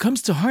 But when it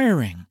comes to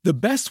hiring, the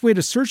best way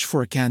to search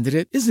for a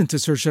candidate isn't to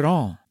search at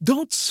all.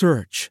 Don't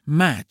search,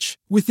 match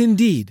with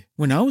Indeed.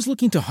 When I was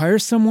looking to hire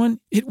someone,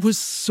 it was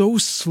so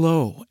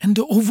slow and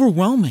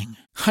overwhelming.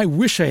 I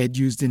wish I had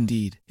used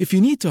Indeed. If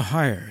you need to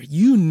hire,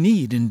 you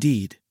need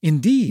Indeed.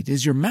 Indeed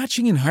is your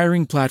matching and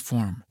hiring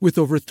platform with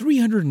over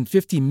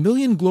 350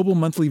 million global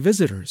monthly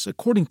visitors,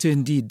 according to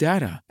Indeed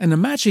data, and a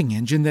matching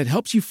engine that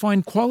helps you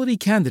find quality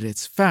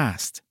candidates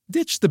fast.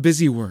 Ditch the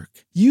busy work.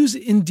 Use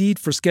Indeed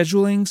for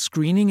scheduling,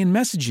 screening, and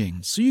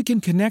messaging so you can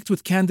connect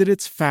with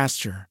candidates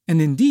faster. And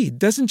Indeed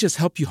doesn't just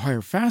help you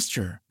hire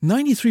faster.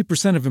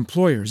 93% of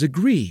employers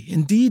agree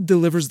Indeed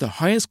delivers the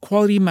highest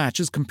quality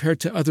matches compared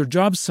to other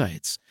job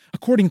sites,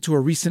 according to a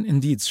recent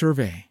Indeed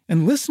survey.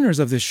 And listeners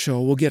of this show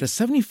will get a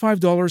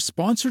 $75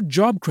 sponsored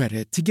job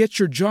credit to get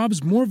your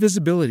jobs more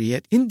visibility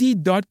at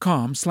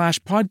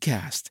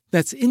Indeed.com/podcast.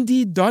 That's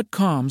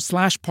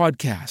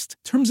Indeed.com/podcast.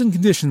 Terms and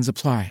conditions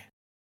apply.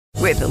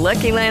 With the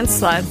Lucky Land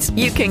Slots,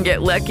 you can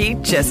get lucky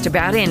just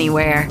about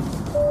anywhere.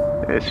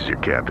 This is your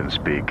captain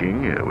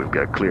speaking. We've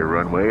got clear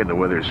runway and the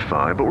weather's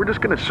fine, but we're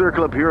just going to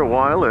circle up here a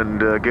while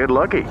and get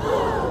lucky.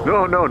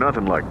 No,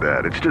 nothing like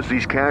that. It's just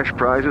these cash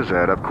prizes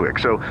add up quick.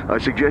 So I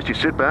suggest you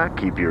sit back,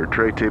 keep your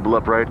tray table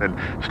upright, and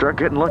start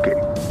getting lucky.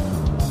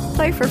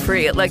 Play for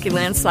free at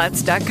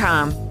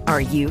LuckyLandSlots.com.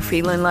 Are you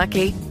feeling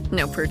lucky?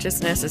 No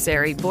purchase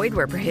necessary. Void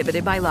where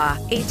prohibited by law.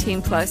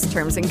 18+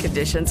 terms and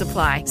conditions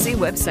apply. See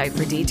website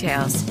for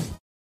details.